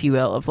to it, if you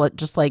will, of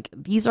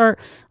these are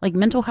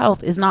mental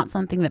health is not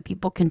something that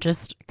people can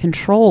just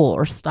control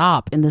or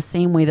stop, in the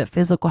same way that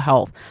physical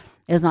health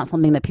is not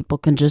something that people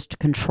can just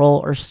control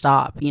or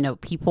stop.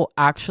 People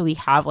actually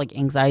have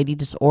anxiety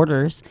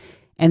disorders.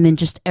 And then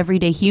just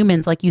everyday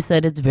humans, like you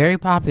said, it's very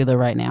popular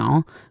right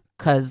now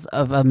because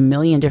of a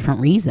million different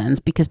reasons,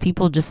 because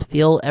people just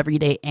feel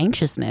everyday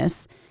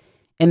anxiousness,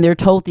 and they're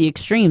told the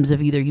extremes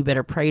of either you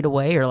better pray it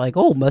away or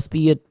oh, must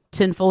be a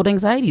tenfold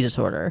anxiety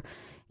disorder.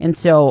 And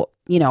so,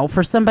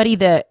 for somebody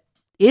that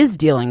is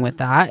dealing with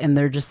that and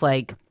they're just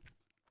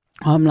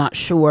I'm not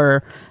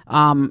sure,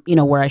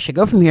 where I should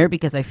go from here,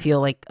 because I feel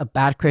like a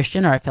bad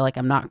Christian, or I feel like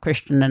I'm not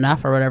Christian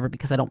enough or whatever,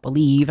 because I don't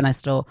believe and I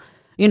still...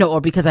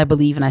 or because I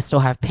believe and I still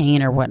have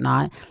pain or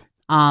whatnot.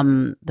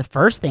 The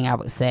first thing I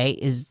would say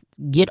is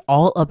get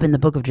all up in the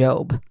book of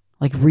Job.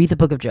 Read the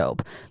book of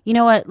Job. You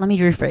know what? Let me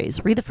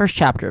rephrase. Read the first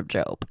chapter of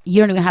Job. You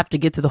don't even have to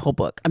get through the whole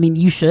book. I mean,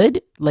 you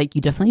should. You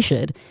definitely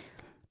should.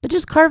 But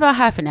just carve out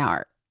half an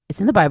hour.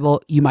 It's in the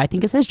Bible. You might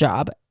think it says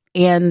Job.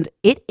 And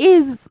it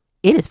is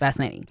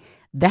fascinating.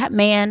 That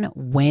man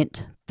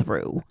went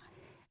through.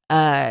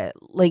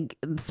 like,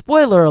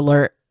 spoiler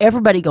alert,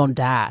 everybody gonna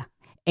die,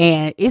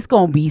 and it's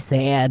gonna be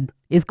sad.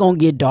 It's gonna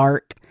get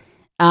dark.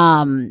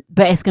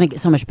 But it's going to get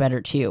so much better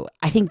too.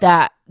 I think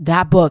that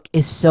book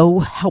is so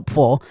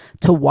helpful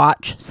to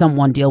watch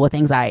someone deal with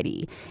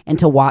anxiety, and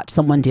to watch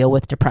someone deal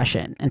with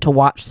depression, and to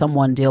watch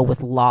someone deal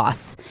with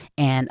loss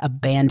and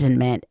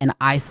abandonment and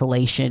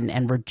isolation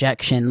and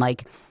rejection.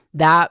 Like,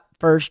 that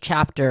first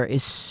chapter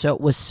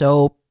was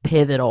so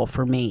pivotal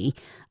for me,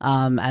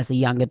 as a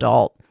young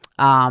adult.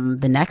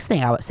 The next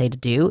thing I would say to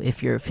do,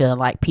 if you're feeling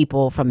like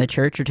people from the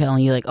church are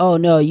telling you like, oh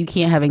no, you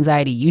can't have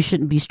anxiety, you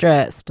shouldn't be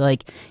stressed,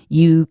 like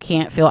you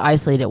can't feel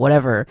isolated,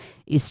 whatever,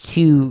 is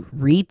to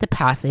read the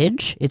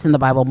passage. It's in the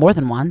Bible more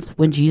than once,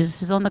 when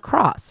Jesus is on the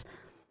cross.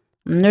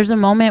 And there's a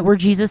moment where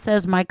Jesus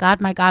says, my God,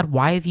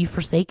 why have you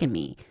forsaken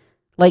me?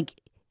 Like,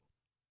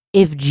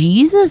 if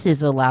Jesus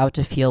is allowed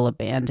to feel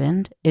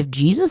abandoned, if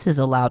Jesus is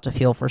allowed to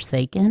feel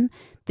forsaken,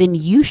 then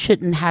you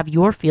shouldn't have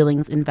your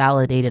feelings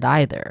invalidated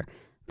either.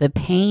 The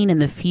pain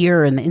and the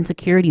fear and the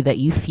insecurity that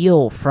you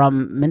feel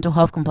from mental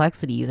health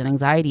complexities and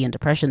anxiety and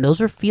depression, those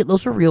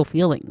are real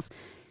feelings.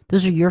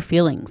 Those are your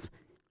feelings.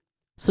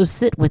 So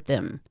sit with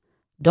them.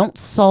 Don't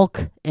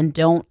sulk and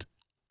don't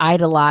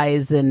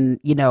idolize and,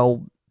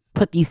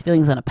 put these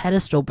feelings on a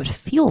pedestal, but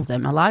feel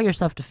them. Allow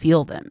yourself to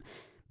feel them.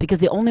 Because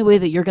the only way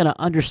that you're going to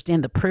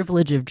understand the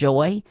privilege of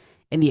joy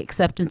and the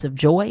acceptance of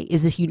joy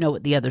is if you know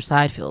what the other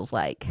side feels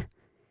like.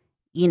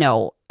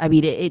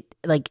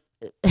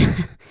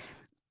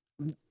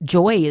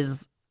 Joy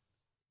is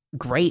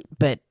great,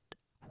 but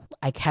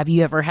like, have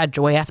you ever had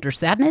joy after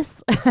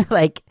sadness?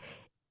 Like,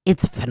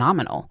 it's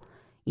phenomenal,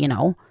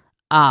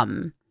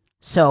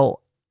 So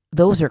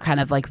those are kind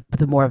of like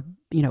the more,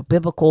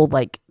 biblical,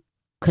 like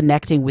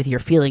connecting with your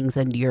feelings,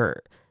 and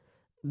you're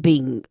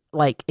being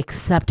like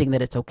accepting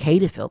that it's okay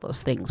to feel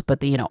those things.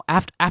 But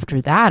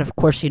after that, of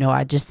course,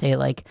 I just say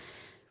like,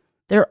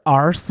 there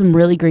are some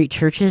really great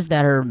churches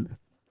that are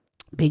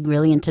being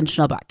really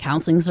intentional about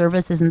counseling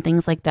services and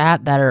things like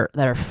that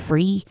are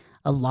free.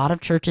 A lot of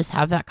churches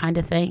have that kind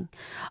of thing.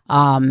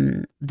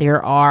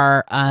 There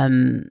are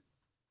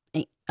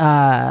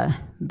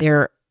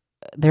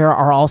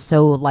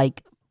also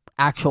like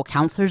actual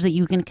counselors that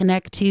you can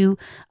connect to.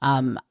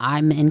 I'm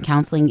in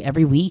counseling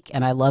every week,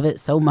 and I love it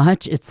so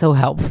much. It's so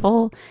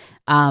helpful.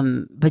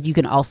 But you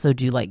can also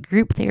do like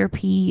group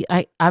therapy.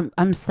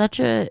 I'm such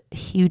a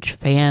huge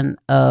fan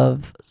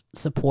of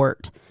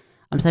support.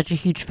 I'm such a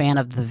huge fan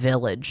of the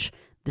village.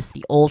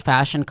 The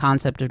old-fashioned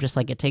concept of just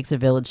like, it takes a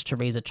village to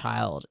raise a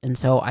child. And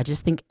so I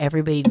just think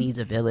everybody needs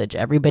a village.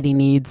 Everybody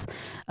needs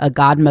a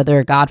godmother,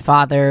 a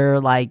godfather,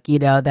 like,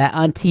 that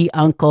auntie,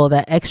 uncle,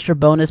 that extra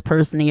bonus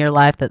person in your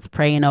life that's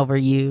praying over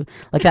you.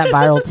 Like that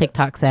viral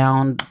TikTok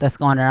sound that's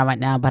going around right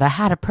now. But I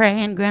had a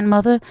praying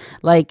grandmother.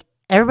 Like,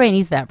 everybody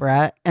needs that,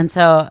 bruh. And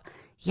so,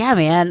 yeah,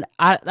 man,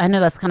 I know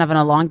that's kind of an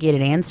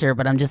elongated answer,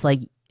 but I'm just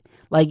like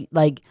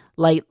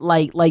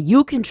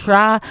you can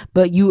try,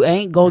 but you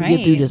ain't gonna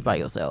get through this by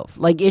yourself.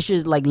 Like, it's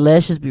just like,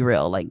 let's just be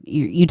real. Like,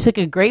 you took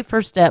a great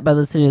first step by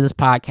listening to this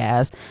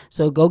podcast,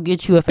 so go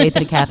get you a Faith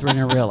and a Catherine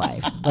in real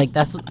life. Like,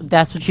 that's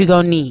what you're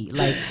gonna need.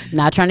 Like,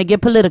 not trying to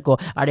get political.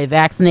 Are they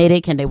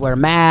vaccinated? Can they wear a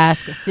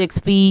mask? 6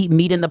 feet?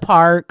 Meet in the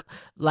park?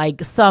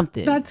 Like,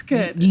 something. That's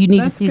good. You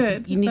need That's to see.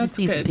 good. You need That's to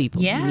see good. some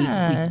people. Yeah. You need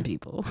to see some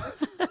people.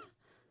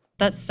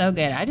 That's so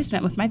good. I just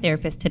met with my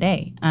therapist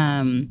today.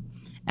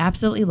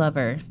 Absolutely love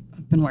her.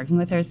 I've been working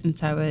with her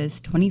since I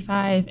was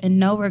 25, and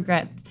no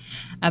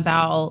regrets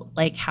about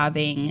like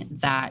having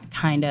that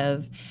kind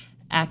of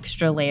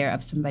extra layer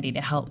of somebody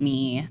to help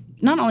me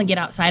not only get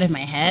outside of my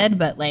head,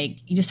 but like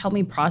you just help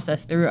me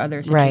process through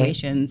other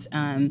situations,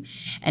 and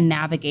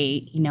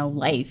navigate,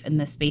 life in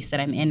the space that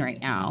I'm in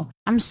right now.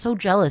 I'm so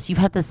jealous. You've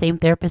had the same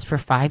therapist for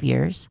 5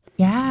 years.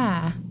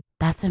 Yeah.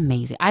 That's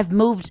amazing. I've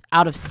moved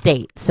out of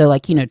state. So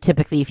like,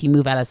 typically if you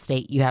move out of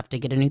state, you have to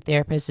get a new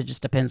therapist. It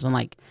just depends on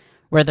like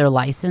where their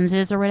license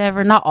is or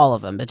whatever. Not all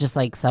of them, but just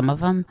like some of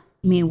them.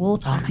 I mean, we'll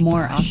talk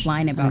more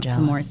offline about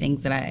some more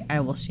things that I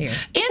will share.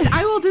 And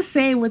I will just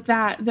say with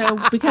that, though,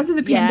 because of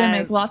the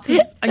pandemic, lots of,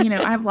 I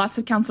have lots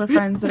of counselor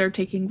friends that are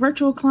taking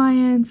virtual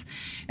clients,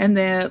 and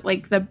the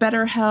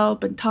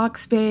BetterHelp and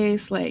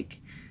Talkspace, like.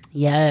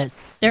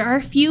 Yes. There are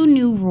a few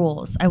new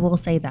rules. I will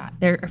say that.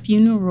 There are a few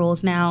new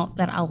rules now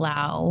that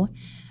allow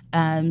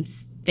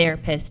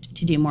therapists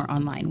to do more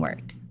online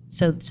work.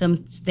 So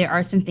there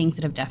are some things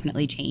that have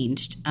definitely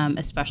changed,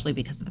 especially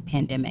because of the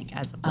pandemic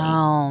as of late.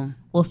 Oh.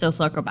 We'll still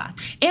circle back.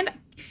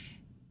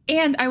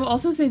 And I will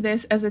also say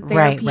this as a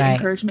therapy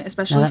encouragement,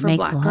 especially for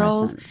Black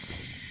girls.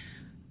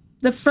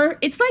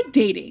 It's like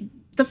dating.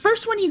 The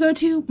first one you go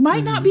to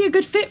might not be a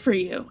good fit for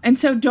you. And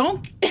so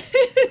don't.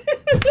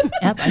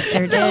 Yep, I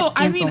sure did. So,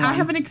 I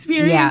have an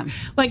experience. Yeah.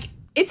 Like,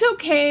 it's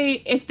okay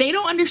if they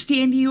don't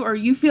understand you, or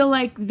you feel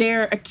like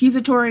they're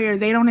accusatory, or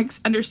they don't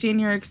understand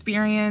your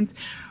experience,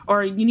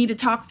 or you need to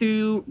talk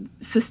through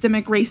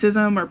systemic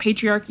racism or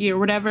patriarchy or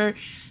whatever.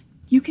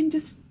 You can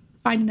just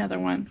find another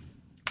one.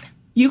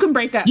 You can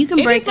break up. You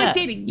can break up. It's like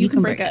dating. You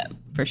can break up.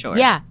 For sure.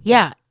 Yeah,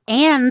 yeah.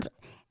 And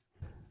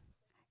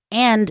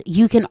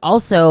you can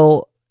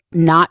also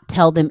not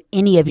tell them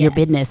any of your Yes.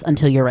 business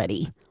until you're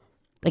ready.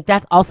 Like,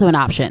 that's also an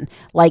option.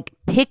 Like,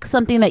 pick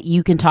something that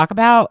you can talk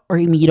about, or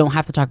even you don't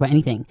have to talk about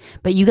anything,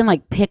 but you can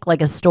like pick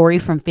like a story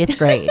from 5th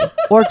grade,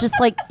 or just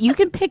like you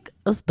can pick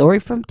a story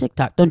from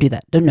TikTok. Don't do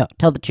that. Don't know.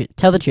 Tell the truth.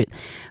 Tell the truth.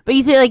 But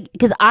you see, like,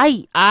 because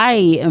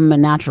I am a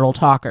natural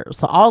talker,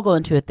 so I'll go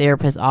into a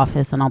therapist's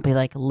office and I'll be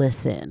like,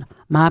 listen,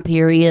 my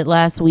period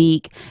last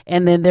week,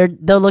 and then they're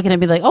looking at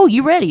me like, oh,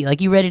 you ready?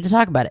 Like, you ready to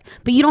talk about it?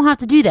 But you don't have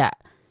to do that.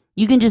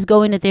 You can just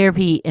go into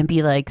therapy and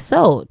be like,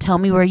 so tell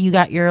me where you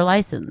got your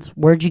license.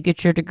 Where'd you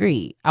get your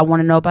degree? I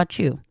want to know about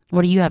you.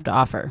 What do you have to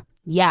offer?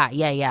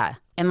 Yeah.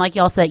 And like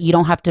y'all said, you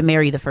don't have to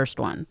marry the first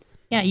one.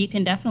 Yeah, you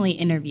can definitely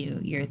interview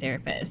your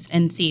therapist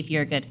and see if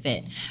you're a good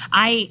fit.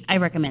 I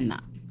recommend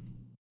that.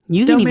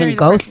 You Don't can marry even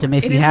the first ghost them one.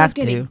 if It you is have like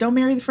dating. to. Don't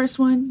marry the first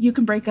one. You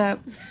can break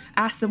up.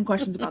 Ask them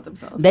questions about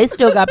themselves. They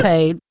still got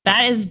paid.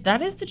 That is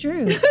the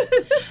truth.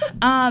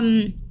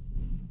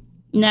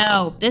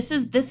 No, this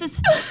is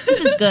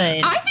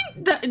good. I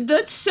think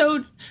that's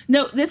so.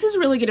 No, this is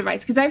really good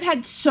advice because I've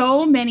had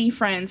so many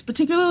friends,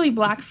 particularly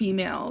Black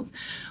females,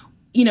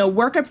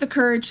 work up the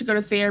courage to go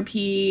to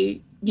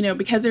therapy,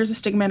 because there's a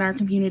stigma in our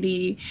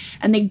community,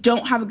 and they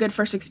don't have a good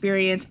first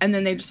experience, and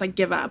then they just like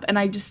give up. And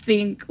I just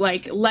think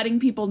like letting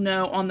people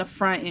know on the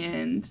front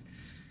end.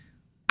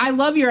 I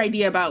love your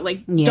idea about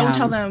like don't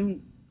tell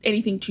them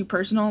anything too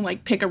personal.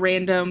 Like pick a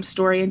random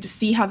story and just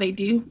see how they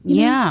do.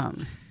 Yeah.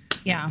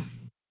 Yeah.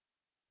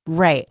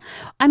 Right.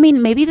 I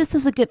mean, maybe this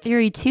is a good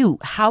theory too.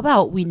 How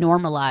about we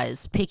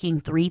normalize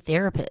picking 3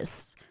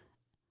 therapists,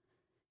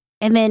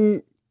 and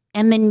then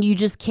you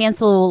just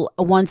cancel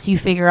once you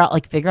figure out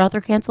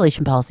their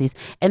cancellation policies,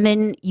 and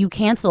then you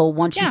cancel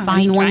once you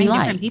find one you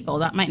like. Different people,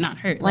 that might not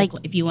hurt. Like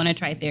if you want to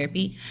try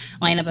therapy,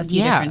 line up a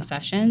few different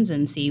sessions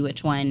and see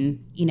which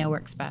one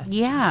works best.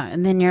 Yeah,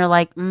 and then you're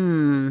like,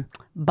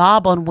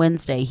 Bob on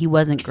Wednesday, he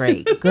wasn't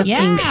great. Good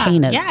thing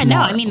Sheena's tomorrow.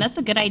 No, I mean that's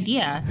a good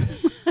idea.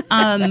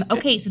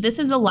 Okay, so this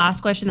is the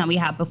last question that we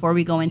have before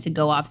we go into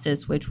Go Off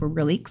Sis, which we're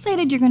really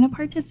excited you're going to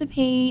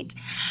participate.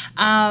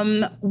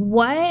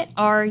 What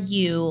are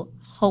you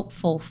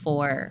hopeful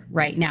for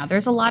right now?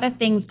 There's a lot of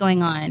things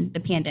going on, the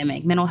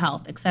pandemic, mental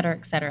health, et cetera,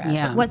 et cetera.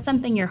 Yeah. But what's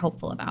something you're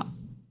hopeful about?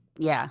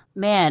 Yeah,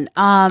 man.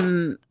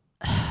 A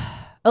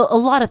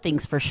lot of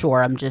things for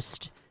sure. I'm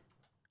just,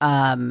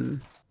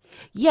 I'm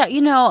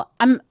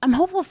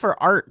hopeful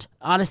for art.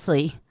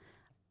 Honestly,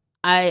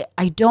 I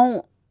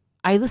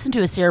listened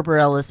to a Sarah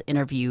Bareilles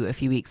interview a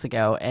few weeks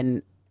ago,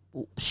 and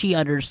she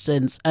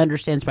understands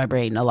my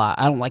brain a lot.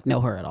 I don't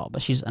know her at all,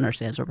 but she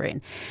understands my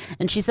brain.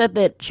 And she said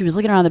that she was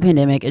looking around the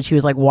pandemic and she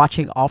was like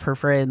watching all of her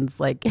friends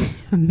like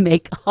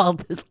make all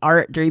this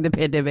art during the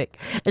pandemic.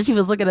 And she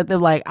was looking at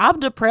them like,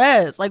 I'm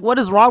depressed. Like, what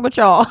is wrong with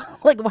y'all?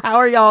 Like, how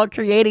are y'all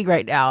creating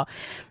right now?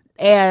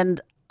 And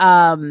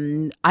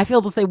I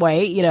feel the same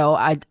way.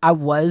 I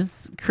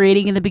was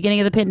creating in the beginning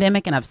of the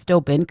pandemic, and I've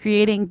still been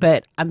creating,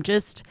 but I'm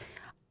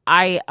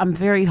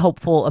very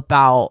hopeful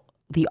about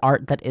the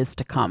art that is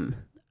to come.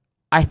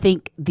 I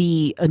think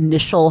the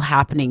initial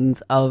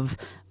happenings of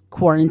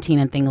quarantine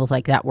and things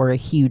like that were a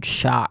huge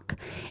shock.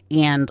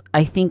 And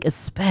I think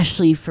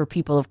especially for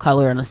people of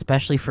color and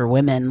especially for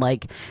women,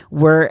 like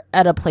we're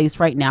at a place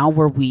right now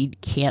where we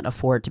can't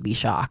afford to be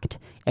shocked,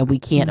 and we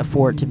can't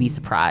afford to be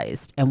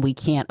surprised, and we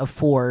can't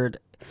afford,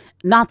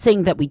 not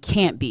saying that we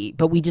can't be,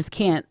 but we just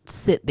can't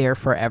sit there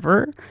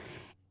forever.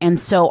 And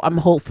so I'm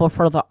hopeful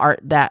for the art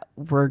that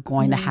we're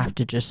going to have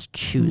to just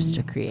choose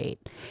to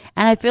create.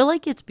 And I feel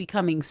like it's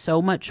becoming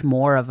so much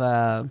more of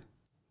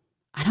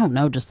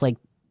just like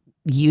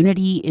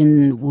unity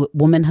in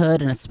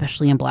womanhood, and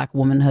especially in Black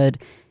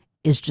womanhood,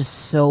 is just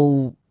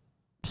so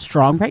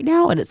strong right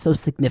now, and it's so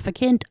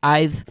significant.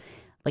 I've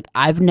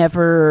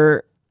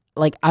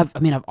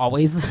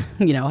always,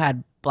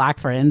 had Black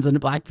friends and a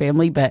Black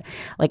family, but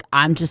like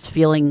I'm just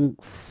feeling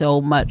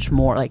so much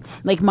more like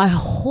my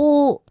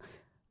whole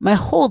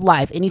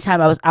life,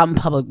 anytime I was out in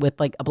public with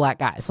like a Black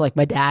guy, so like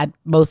my dad,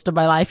 most of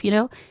my life,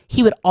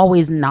 he would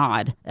always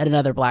nod at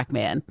another Black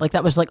man. Like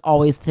that was like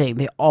always the thing.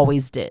 They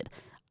always did.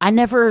 I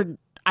never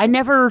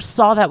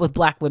saw that with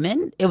Black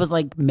women. It was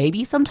like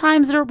maybe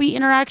sometimes there will be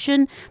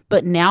interaction,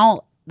 but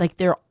now like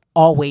there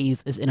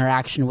always is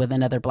interaction with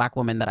another Black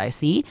woman that I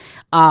see.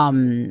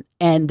 And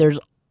there's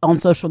on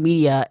social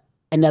media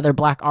another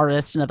Black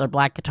artist, another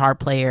Black guitar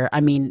player. I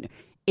mean,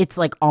 it's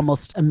like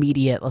almost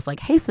immediate. It's like,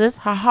 hey sis,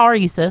 how are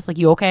you, sis? Like,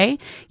 you okay?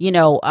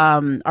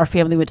 Our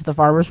family went to the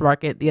farmer's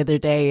market the other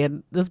day,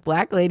 and this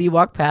Black lady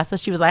walked past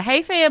us. She was like,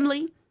 hey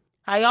family,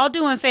 how y'all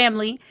doing,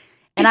 family?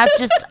 And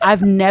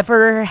I've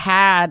never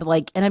had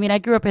and I mean, I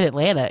grew up in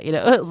Atlanta,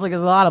 it's like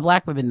there's a lot of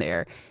Black women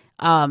there.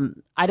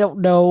 I don't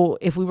know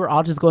if we were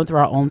all just going through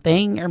our own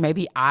thing, or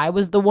maybe I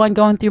was the one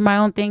going through my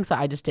own thing, so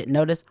I just didn't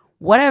notice.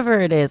 Whatever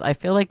it is, I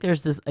feel like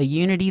there's a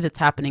unity that's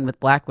happening with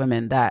Black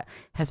women that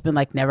has been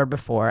like never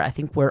before. I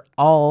think we're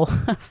all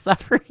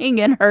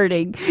suffering and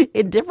hurting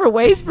in different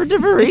ways for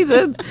different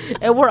reasons.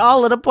 And we're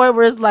all at a point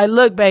where it's like,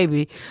 look,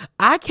 baby,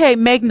 I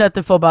can't make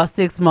nothing for about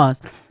 6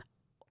 months.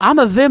 I'm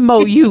a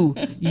Venmo you.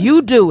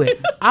 You do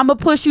it. I'm going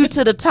to push you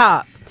to the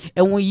top.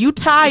 And when you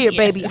tired,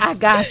 baby, I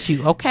got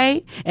you,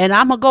 okay? And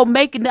I'm gonna go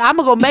make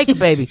it,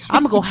 baby.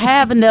 I'm gonna go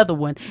have another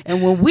one.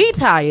 And when we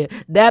tired,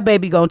 that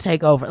baby gonna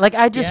take over. Like,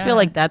 I just feel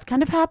like that's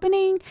kind of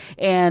happening.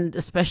 And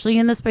especially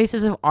in the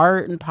spaces of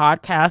art and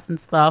podcasts and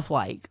stuff,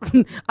 like,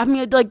 I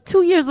mean, like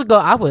 2 years ago,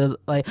 I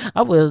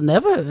would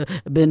never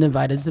been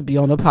invited to be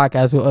on a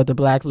podcast with other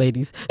Black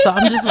ladies. So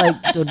I'm just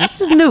like,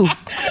 this is new.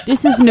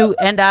 This is new,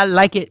 and I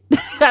like it.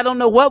 I don't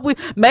know what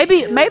maybe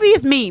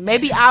it's me.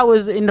 Maybe I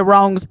was in the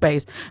wrong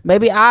space.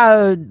 Maybe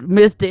I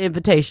missed the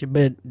invitation,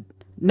 but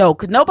no,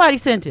 because nobody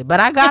sent it. But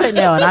I got it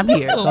now, and I'm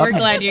here. So we're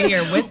glad you're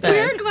here with us.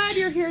 We're glad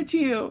you're here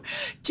too.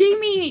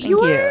 Jamie, you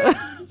are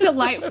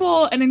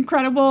delightful and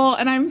incredible,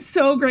 and I'm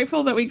so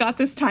grateful that we got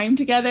this time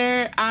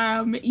together.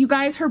 You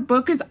guys, her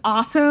book is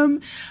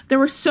awesome. There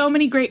were so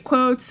many great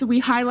quotes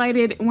we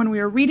highlighted when we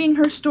were reading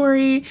her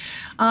story.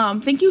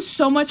 Thank you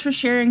so much for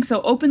sharing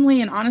so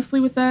openly and honestly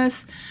with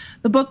us.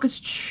 The book is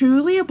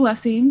truly a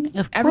blessing.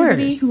 Of course.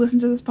 Everybody who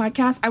listens to this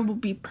podcast, I will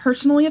be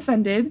personally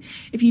offended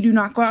if you do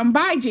not go out and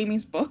buy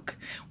Jamie's book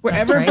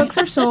wherever books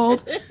are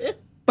sold.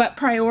 But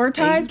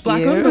prioritize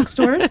Black-owned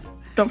bookstores.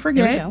 Don't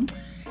forget.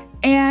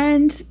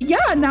 And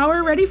yeah, now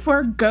we're ready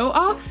for Go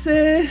Off,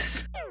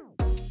 Sis.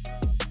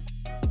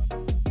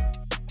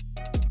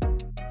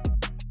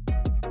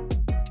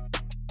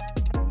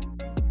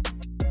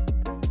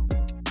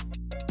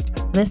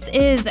 This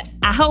is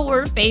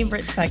our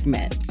favorite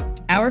segment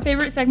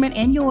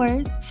and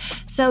yours.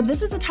 So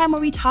this is a time where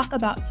we talk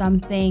about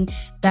something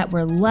that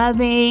we're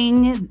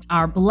loving,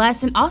 are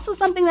blessed, and also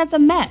something that's a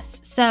mess.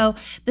 So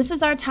this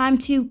is our time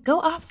to go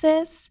off,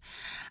 sis.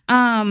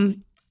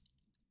 I'm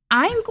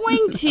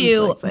going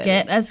to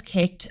get us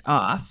kicked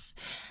off.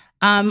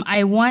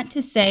 I want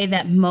to say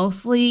that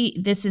mostly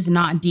this is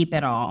not deep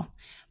at all,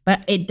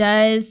 but it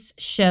does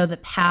show the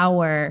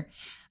power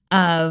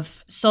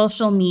of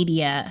social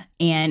media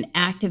and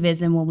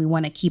activism when we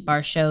want to keep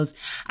our shows.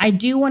 I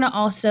do want to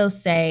also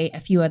say a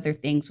few other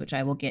things, which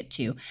I will get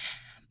to.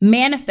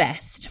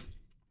 Manifest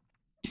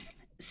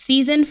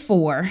season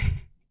 4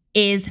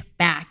 is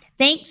back,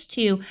 thanks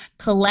to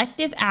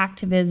collective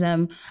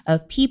activism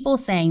of people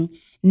saying,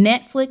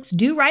 Netflix,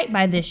 do right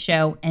by this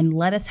show and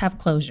let us have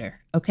closure.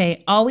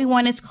 Okay, all we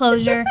want is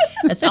closure.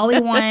 That's all we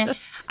want.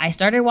 I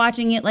started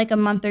watching it like a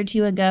month or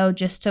two ago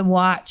just to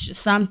watch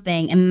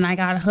something, and then I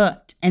got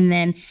hooked. And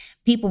then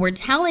people were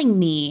telling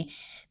me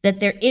that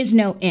there is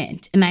no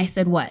end. And I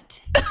said,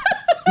 what?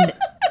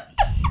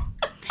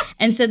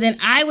 And so then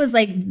I was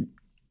like,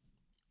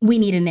 we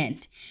need an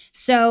end.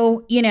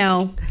 So,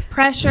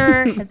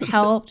 pressure has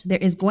helped. There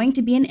is going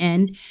to be an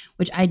end,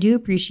 which I do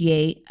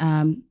appreciate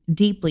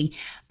deeply.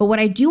 But what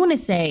I do want to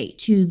say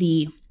to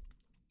the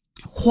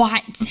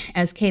what,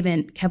 as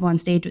Kev on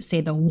stage would say,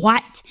 the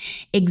what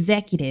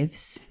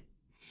executives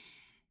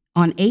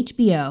on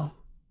HBO,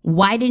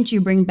 why didn't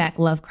you bring back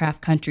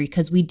Lovecraft Country?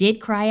 Because we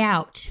did cry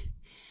out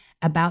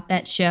about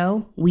that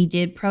show. We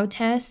did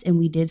protest and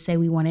we did say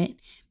we want it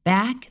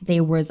back.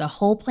 There was a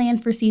whole plan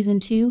for season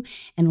 2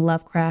 and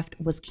Lovecraft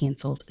was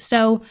canceled.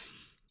 So,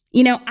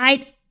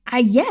 I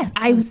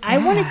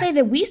want to say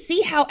that we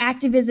see how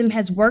activism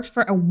has worked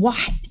for a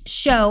what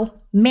show,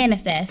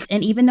 Manifest.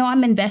 And even though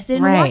I'm invested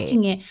in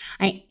watching it,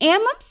 I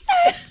am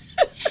upset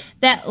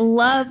that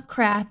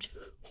Lovecraft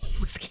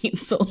was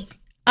canceled.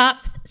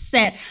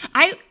 Upset.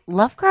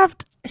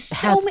 Lovecraft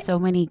had so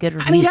many good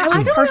reviews. I mean, I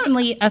was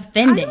personally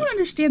offended. I don't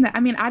understand that. I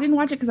mean, I didn't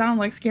watch it because I don't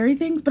like scary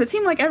things, but it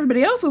seemed like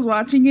everybody else was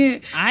watching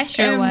it. I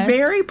sure was.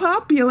 Very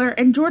popular.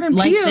 And Jordan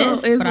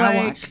Peele is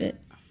I watched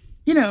it.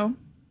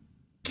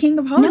 King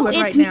of Hollywood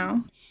right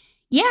now.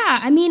 Yeah,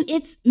 I mean,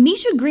 it's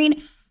Misha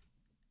Green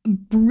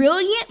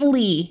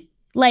brilliantly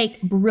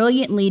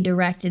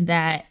directed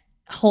that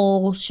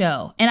whole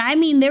show. And I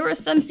mean, there were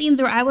some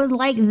scenes where I was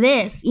like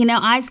this,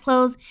 eyes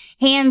closed,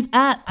 hands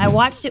up. I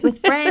watched it with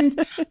friends,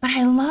 but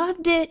I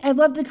loved it. I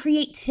loved the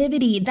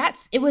creativity.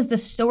 It was the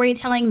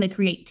storytelling, the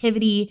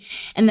creativity,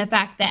 and the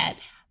fact that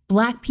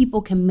Black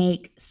people can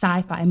make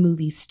sci-fi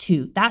movies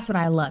too. That's what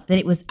I love, that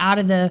it was out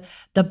of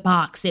the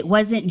box. It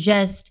wasn't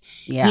just,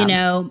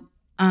 one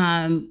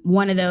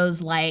of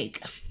those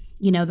like,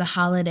 The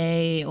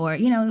Holiday or,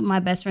 My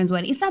Best Friend's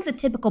Wedding. It's not the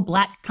typical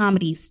Black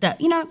comedy stuff.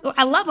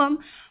 I love them,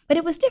 but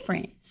it was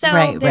different. So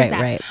there's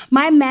that. Right.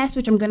 My mess,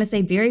 which I'm going to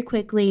say very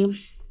quickly,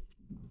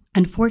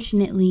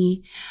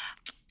 unfortunately,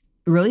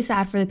 really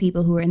sad for the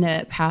people who are in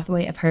the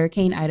pathway of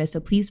Hurricane Ida. So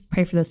please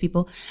pray for those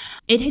people.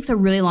 It takes a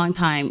really long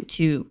time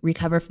to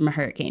recover from a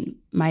hurricane.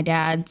 My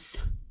dad's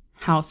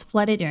house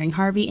flooded during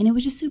Harvey, and it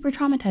was just super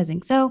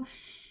traumatizing. So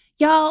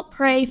y'all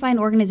pray, find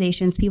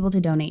organizations, people to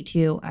donate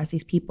to as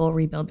these people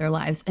rebuild their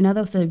lives. I know that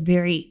was a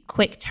very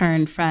quick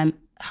turn from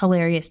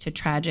hilarious to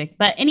tragic.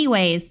 But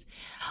anyways,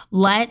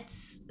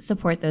 let's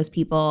support those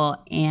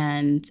people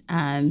and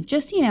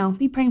just,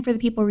 be praying for the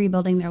people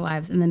rebuilding their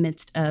lives in the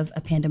midst of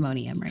a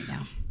pandemonium right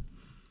now.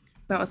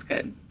 That was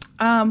good.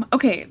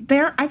 Okay,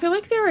 I feel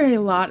like there are a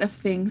lot of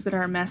things that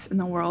are a mess in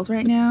the world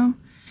right now.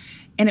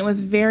 And it was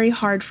very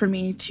hard for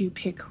me to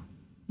pick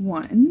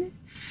one.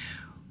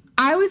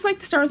 I always like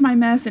to start with my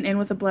mess and end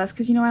with a bless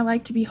because, I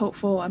like to be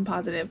hopeful and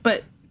positive,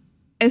 but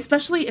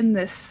especially in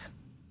this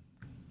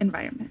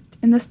environment,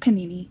 in this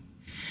panini.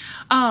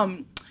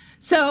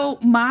 So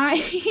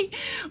my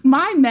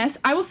mess,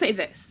 I will say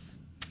this.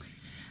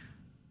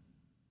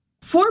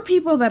 For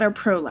people that are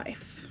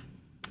pro-life,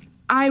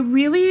 I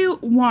really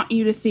want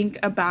you to think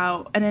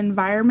about an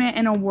environment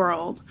and a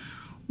world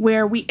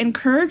where we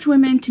encourage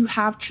women to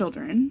have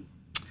children.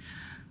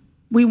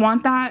 We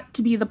want that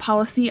to be the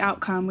policy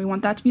outcome. We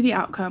want that to be the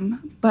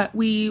outcome, but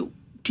we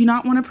do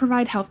not want to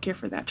provide health care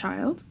for that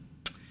child.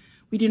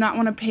 We do not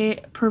want to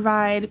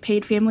provide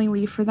paid family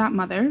leave for that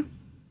mother.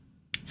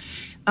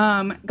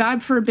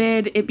 God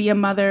forbid it be a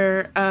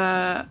mother,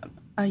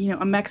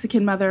 a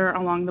Mexican mother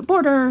along the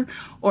border,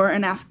 or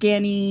an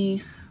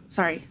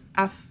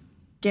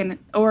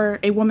or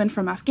a woman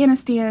from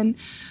Afghanistan.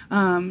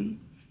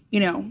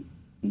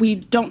 We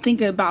don't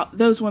think about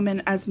those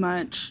women as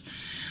much.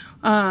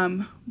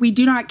 We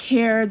do not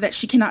care that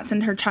she cannot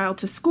send her child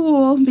to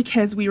school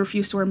because we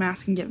refuse to wear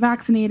masks and get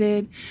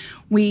vaccinated.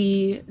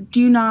 We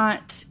do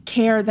not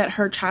care that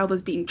her child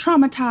is being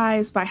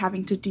traumatized by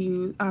having to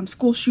do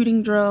school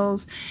shooting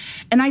drills.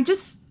 And I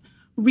just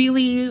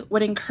really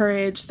would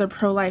encourage the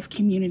pro-life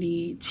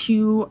community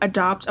to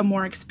adopt a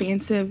more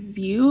expansive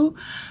view,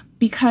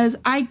 because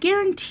I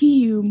guarantee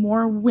you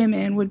more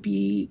women would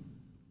be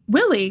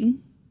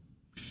willing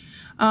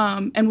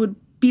and would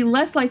be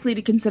less likely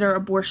to consider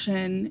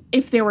abortion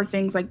if there were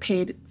things like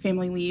paid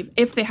family leave,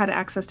 if they had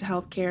access to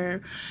health care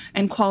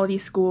and quality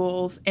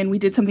schools, and we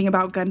did something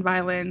about gun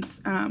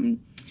violence,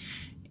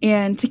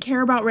 and to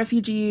care about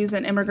refugees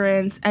and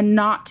immigrants, and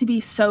not to be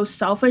so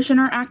selfish in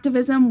our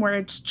activism where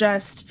it's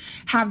just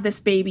have this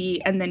baby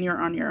and then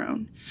you're on your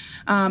own.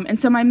 And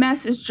so my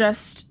mess is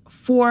just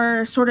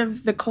for sort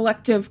of the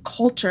collective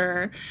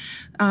culture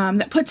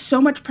that puts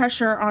so much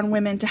pressure on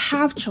women to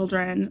have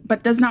children,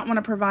 but does not want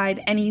to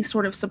provide any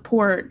sort of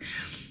support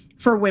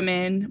for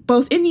women,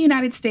 both in the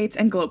United States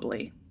and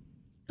globally.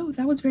 Oh,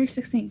 that was very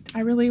succinct. I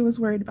really was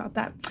worried about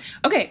that.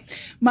 Okay,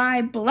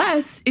 my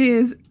bless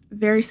is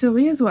very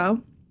silly as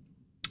well.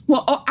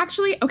 Well,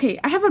 actually, okay,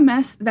 I have a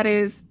mess that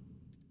is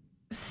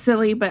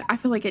silly, but I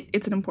feel like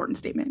it's an important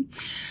statement.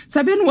 So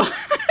I've been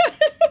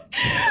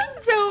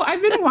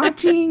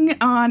watching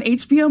on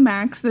HBO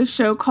Max this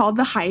show called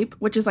The Hype,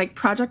 which is like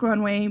Project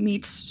Runway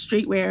meets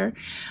streetwear.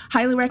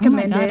 Highly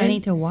recommended. Oh my God, I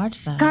need to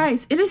watch that.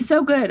 Guys, it is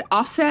so good.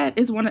 Offset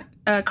is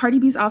Cardi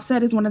B's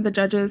Offset is one of the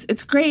judges.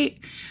 It's great.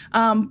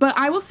 But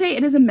I will say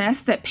it is a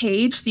mess that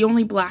Paige, the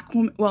only black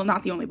woman, well,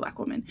 not the only black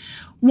woman,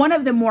 one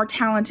of the more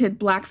talented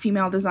black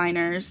female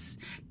designers,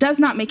 does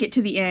not make it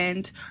to the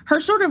end. Her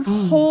sort of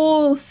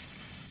whole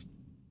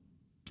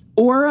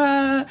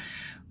aura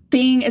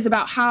thing is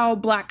about how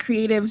black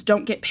creatives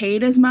don't get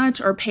paid as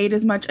much or paid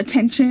as much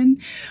attention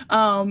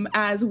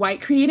as white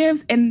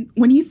creatives. And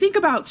when you think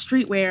about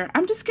streetwear,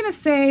 I'm just going to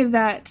say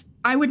that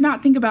I would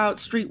not think about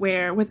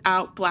streetwear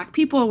without black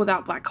people,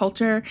 without black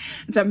culture.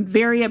 And so I'm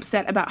very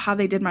upset about how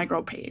they did my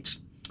girl Paige.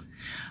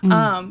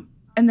 And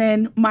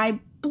then my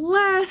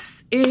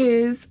bless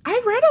is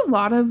I've read a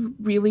lot of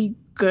really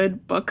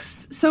good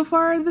books so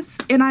far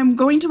and I'm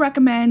going to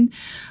recommend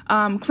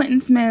Clinton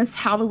Smith's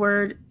How the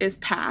Word is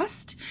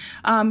Passed.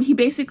 He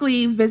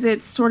basically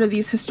visits sort of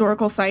these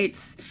historical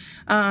sites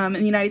in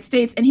the United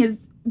States, and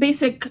his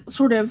basic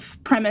sort of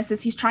premise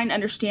is he's trying to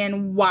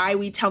understand why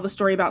we tell the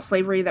story about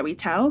slavery that we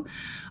tell.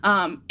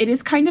 It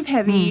is kind of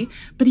heavy,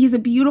 but he's a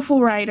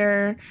beautiful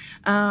writer.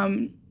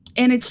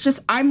 And it's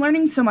just, I'm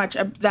learning so much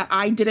that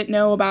I didn't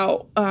know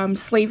about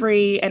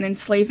slavery and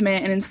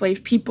enslavement and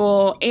enslaved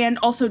people. And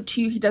also,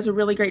 too, he does a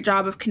really great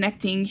job of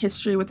connecting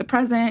history with the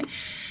present.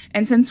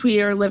 And since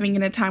we are living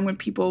in a time when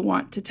people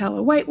want to tell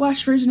a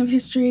whitewash version of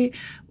history,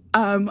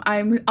 I'm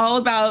all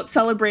about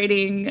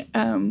celebrating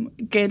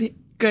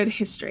good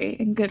history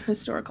and good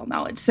historical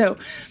knowledge. So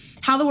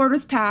How the Word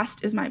Was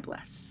Passed is my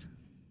bless.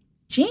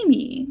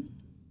 Jamie.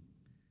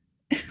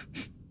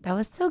 That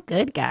was so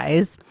good,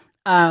 guys.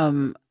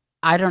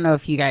 I don't know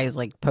if you guys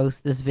like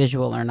post this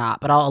visual or not,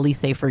 but I'll at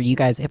least say for you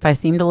guys, if I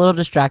seemed a little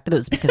distracted, it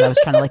was because I was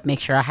trying to like make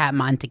sure I had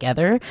mine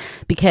together,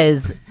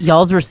 because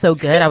y'all's were so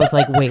good. I was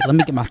like, wait, let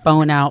me get my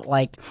phone out.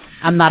 Like,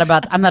 I'm not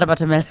about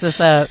to mess this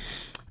up.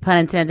 Pun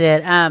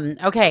intended.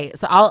 Okay,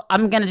 so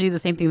I'm gonna do the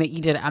same thing that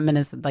you did. I'm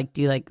gonna like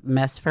do like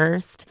mess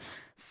first.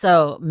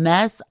 So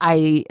mess,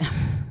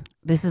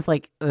 this is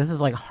like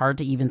hard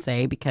to even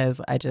say because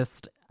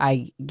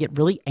I get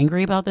really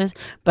angry about this,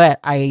 but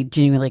I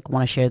genuinely like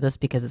want to share this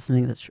because it's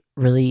something that's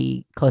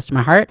really close to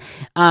my heart.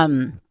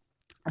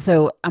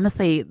 So I'm gonna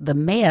say the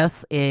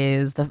mess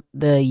is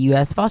the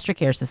U.S. foster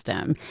care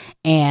system,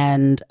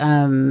 and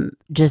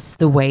just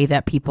the way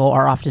that people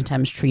are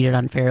oftentimes treated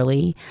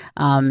unfairly.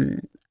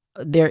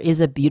 There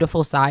is a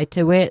beautiful side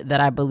to it that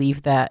I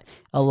believe that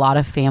a lot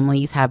of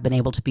families have been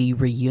able to be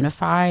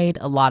reunified.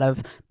 A lot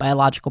of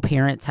biological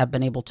parents have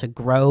been able to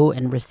grow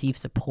and receive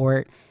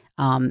support.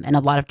 And a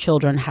lot of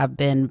children have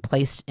been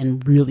placed in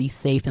really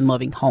safe and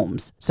loving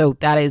homes. So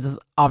that is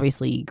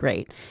obviously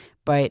great.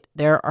 But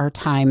there are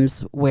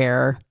times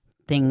where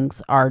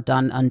things are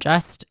done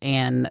unjust,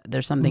 and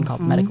there's something called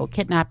medical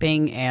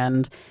kidnapping.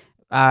 And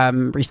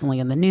recently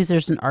in the news,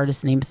 there's an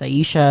artist named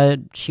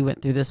Saisha. She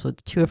went through this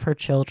with 2 of her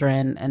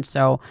children. And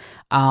so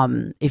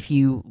if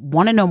you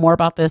want to know more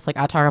about this, like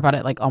I talk about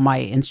it like on my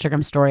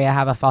Instagram story. I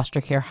have a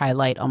foster care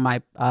highlight on my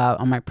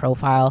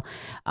profile.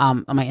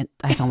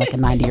 I sound like a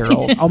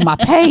 90-year-old on my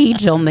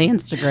page on the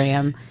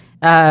Instagram.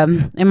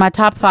 In my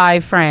top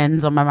 5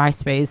 friends on my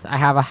MySpace, I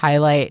have a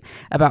highlight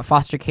about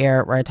foster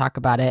care where I talk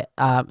about it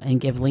and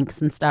give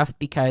links and stuff,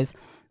 because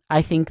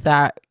I think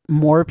that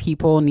more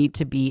people need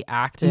to be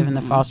active in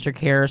the foster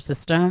care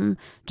system,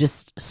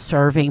 just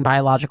serving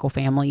biological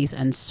families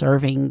and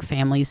serving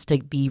families to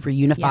be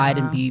reunified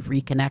and be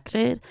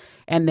reconnected.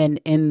 And then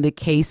in the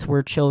case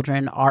where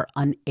children are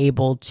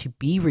unable to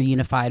be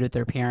reunified with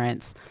their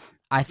parents,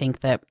 I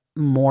think that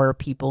more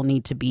people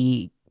need to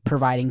be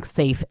providing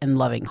safe and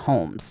loving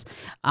homes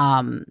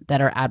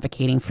that are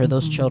advocating for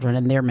those children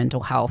and their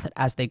mental health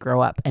as they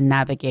grow up and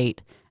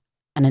navigate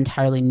an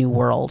entirely new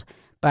world.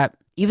 But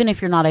even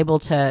if you're not able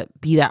to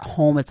be that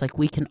home, it's like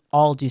we can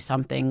all do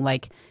something.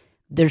 Like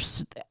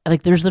there's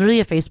literally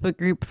a Facebook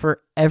group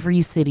for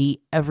every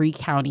city, every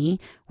county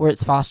where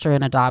it's foster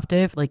and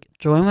adoptive. Like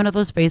join one of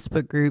those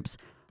Facebook groups,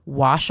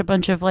 wash a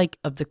bunch of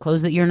the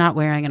clothes that you're not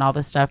wearing and all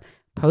this stuff,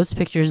 post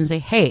pictures and say,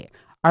 hey,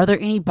 are there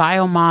any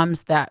bio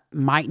moms that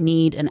might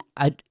need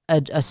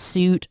a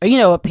suit or,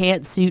 a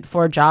pantsuit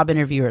for a job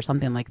interview or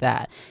something like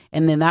that?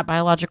 And then that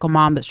biological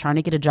mom that's trying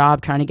to get a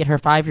job, trying to get her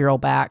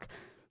 5-year-old back,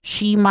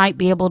 she might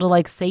be able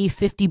to save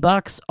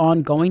 $50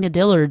 on going to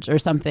Dillard's or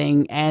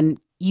something, and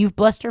you've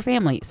blessed her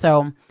family.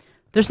 So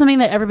there's something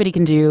that everybody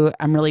can do.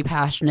 I'm really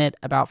passionate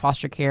about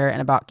foster care and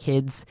about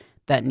kids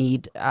that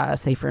need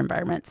safer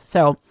environments.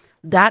 So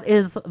that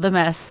is the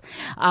mess.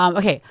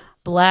 Okay,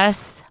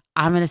 bless.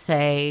 I'm going to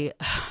say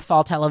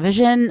fall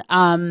television.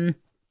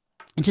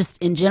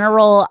 Just in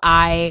general,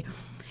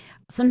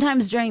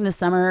 sometimes during the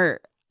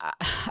summer,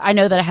 I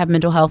know that I have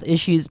mental health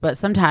issues, but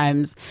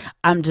sometimes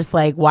I'm just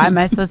like, why am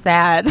I so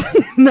sad?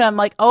 And I'm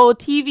like, oh,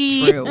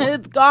 TV,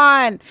 it's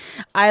gone.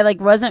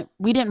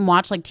 We didn't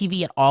watch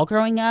TV at all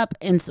growing up,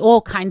 and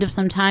kind of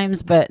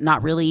sometimes, but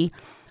not really.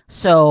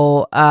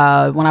 So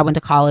when I went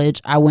to college,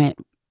 I went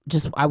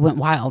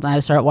wild and I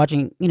started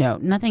watching,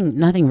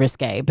 nothing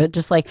risque, but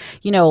just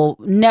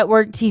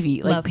network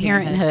TV, like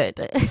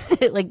Parenthood,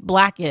 like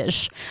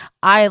Blackish.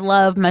 I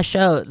love my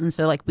shows. And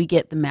so we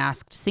get The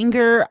Masked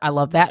Singer. I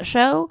love that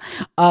show.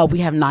 We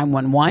have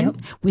 911. Yep.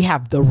 We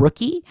have The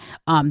Rookie.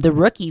 The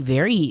Rookie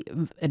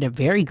in a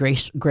very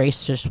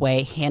gracious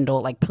way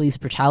handle police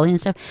brutality and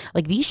stuff.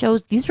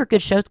 These are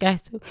good shows,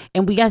 guys.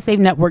 And we got to save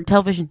network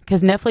television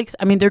because Netflix,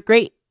 they're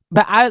great,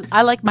 but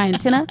I like my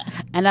antenna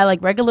and I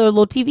like regular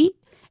little TV.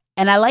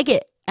 And I like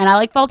it. And I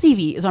like fall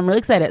TV. So I'm really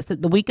excited. So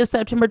the week of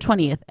September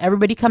 20th,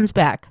 everybody comes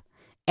back.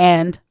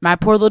 And my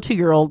poor little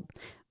 2-year-old,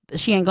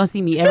 she ain't going to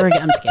see me ever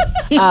again. I'm just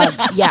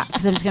kidding. Yeah,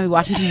 because I'm just going to be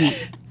watching TV.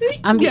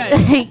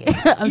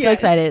 I'm so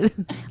excited.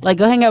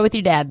 Go hang out with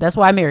your dad. That's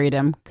why I married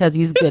him, because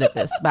he's good at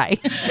this. Bye.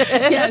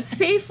 Yeah,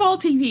 save fall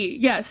TV.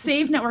 Yeah,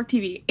 save network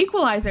TV.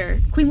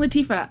 Equalizer, Queen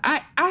Latifah.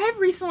 I have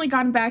recently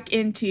gotten back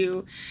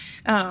into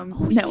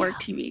network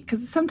TV,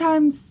 because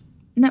sometimes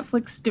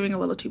Netflix is doing a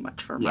little too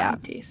much for my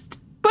taste.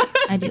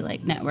 I do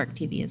like network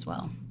TV as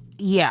well.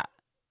 Yeah.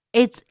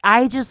 I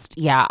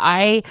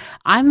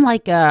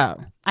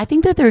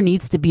think that there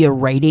needs to be a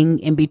rating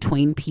in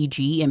between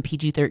PG and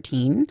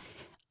PG-13.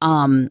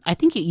 I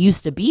think it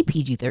used to be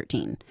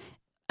PG-13.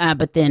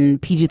 But then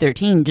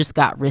PG-13 just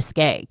got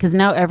risque, because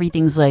now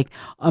everything's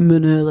I'm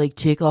gonna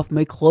take off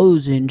my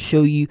clothes and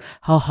show you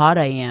how hot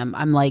I am.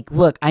 I'm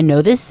look, I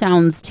know this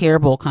sounds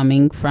terrible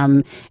coming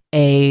from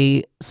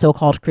a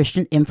so-called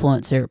Christian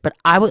influencer, but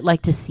I would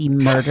like to see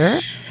murder,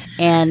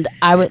 and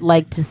I would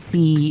like to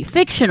see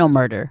fictional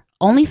murder,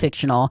 only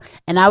fictional,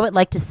 and I would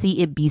like to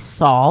see it be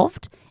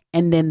solved.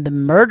 And then the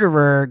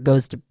murderer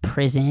goes to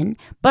prison,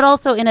 but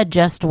also in a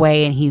just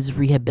way, and he's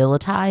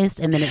rehabilitized.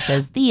 And then it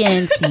says, the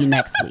end, see you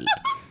next week.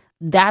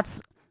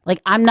 That's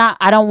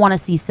I don't want to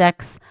see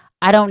sex.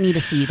 I don't need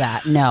to see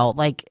that. No,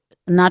 I'm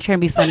not trying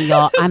to be funny,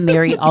 y'all. I'm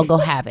married. I'll go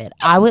have it.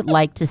 I would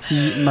like to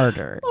see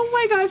murder. Oh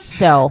my gosh.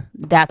 So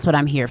that's what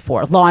I'm here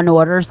for. Law and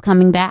Order's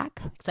coming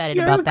back. Excited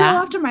about that. You're a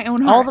girl after my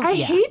own heart. I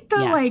hate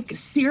the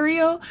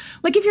serial.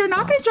 If you're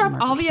not going to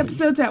drop all the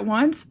episodes at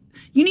once,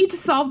 you need to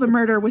solve the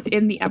murder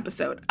within the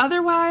episode.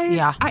 Otherwise,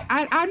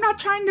 I'm not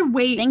trying to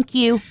wait. Thank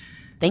you.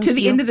 To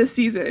the end of the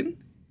season.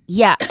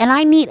 Yeah, and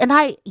I need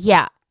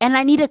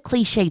a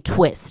cliche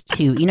twist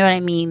too. You know what I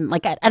mean?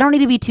 I don't need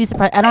to be too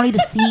surprised. I don't need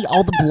to see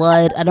all the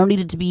blood. I don't need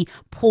it to be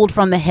pulled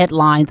from the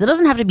headlines. It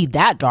doesn't have to be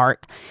that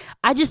dark.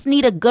 I just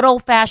need a good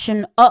old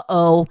fashioned,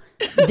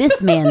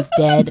 this man's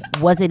dead.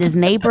 Was it his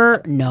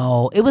neighbor?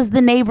 No, it was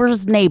the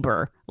neighbor's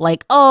neighbor.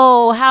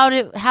 How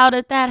did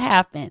that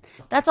happen?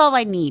 That's all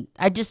I need.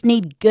 I just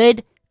need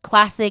good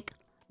classic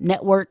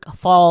network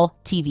fall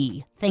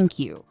TV. Thank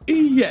you.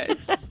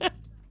 Yes.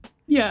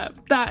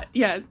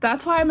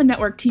 That's why I'm a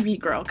network TV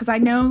girl, because I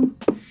know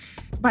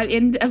by the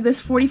end of this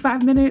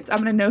 45 minutes,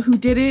 I'm going to know who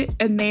did it,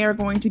 and they are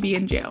going to be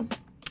in jail.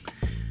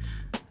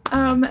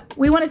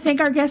 We want to thank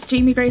our guest,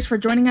 Jamie Grace, for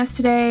joining us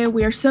today.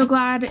 We are so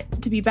glad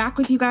to be back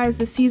with you guys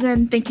this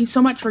season. Thank you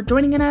so much for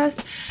joining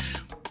us.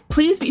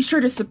 Please be sure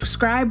to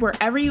subscribe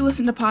wherever you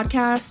listen to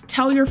podcasts.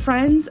 Tell your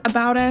friends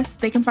about us.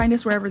 They can find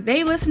us wherever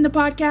they listen to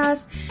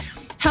podcasts.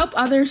 Help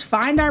others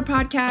find our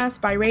podcast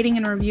by rating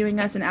and reviewing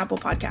us in Apple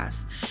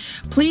Podcasts.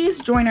 Please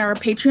join our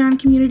Patreon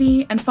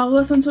community and follow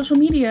us on social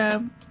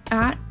media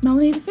at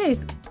Melanated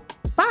Faith.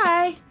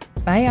 Bye.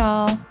 Bye,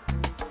 y'all.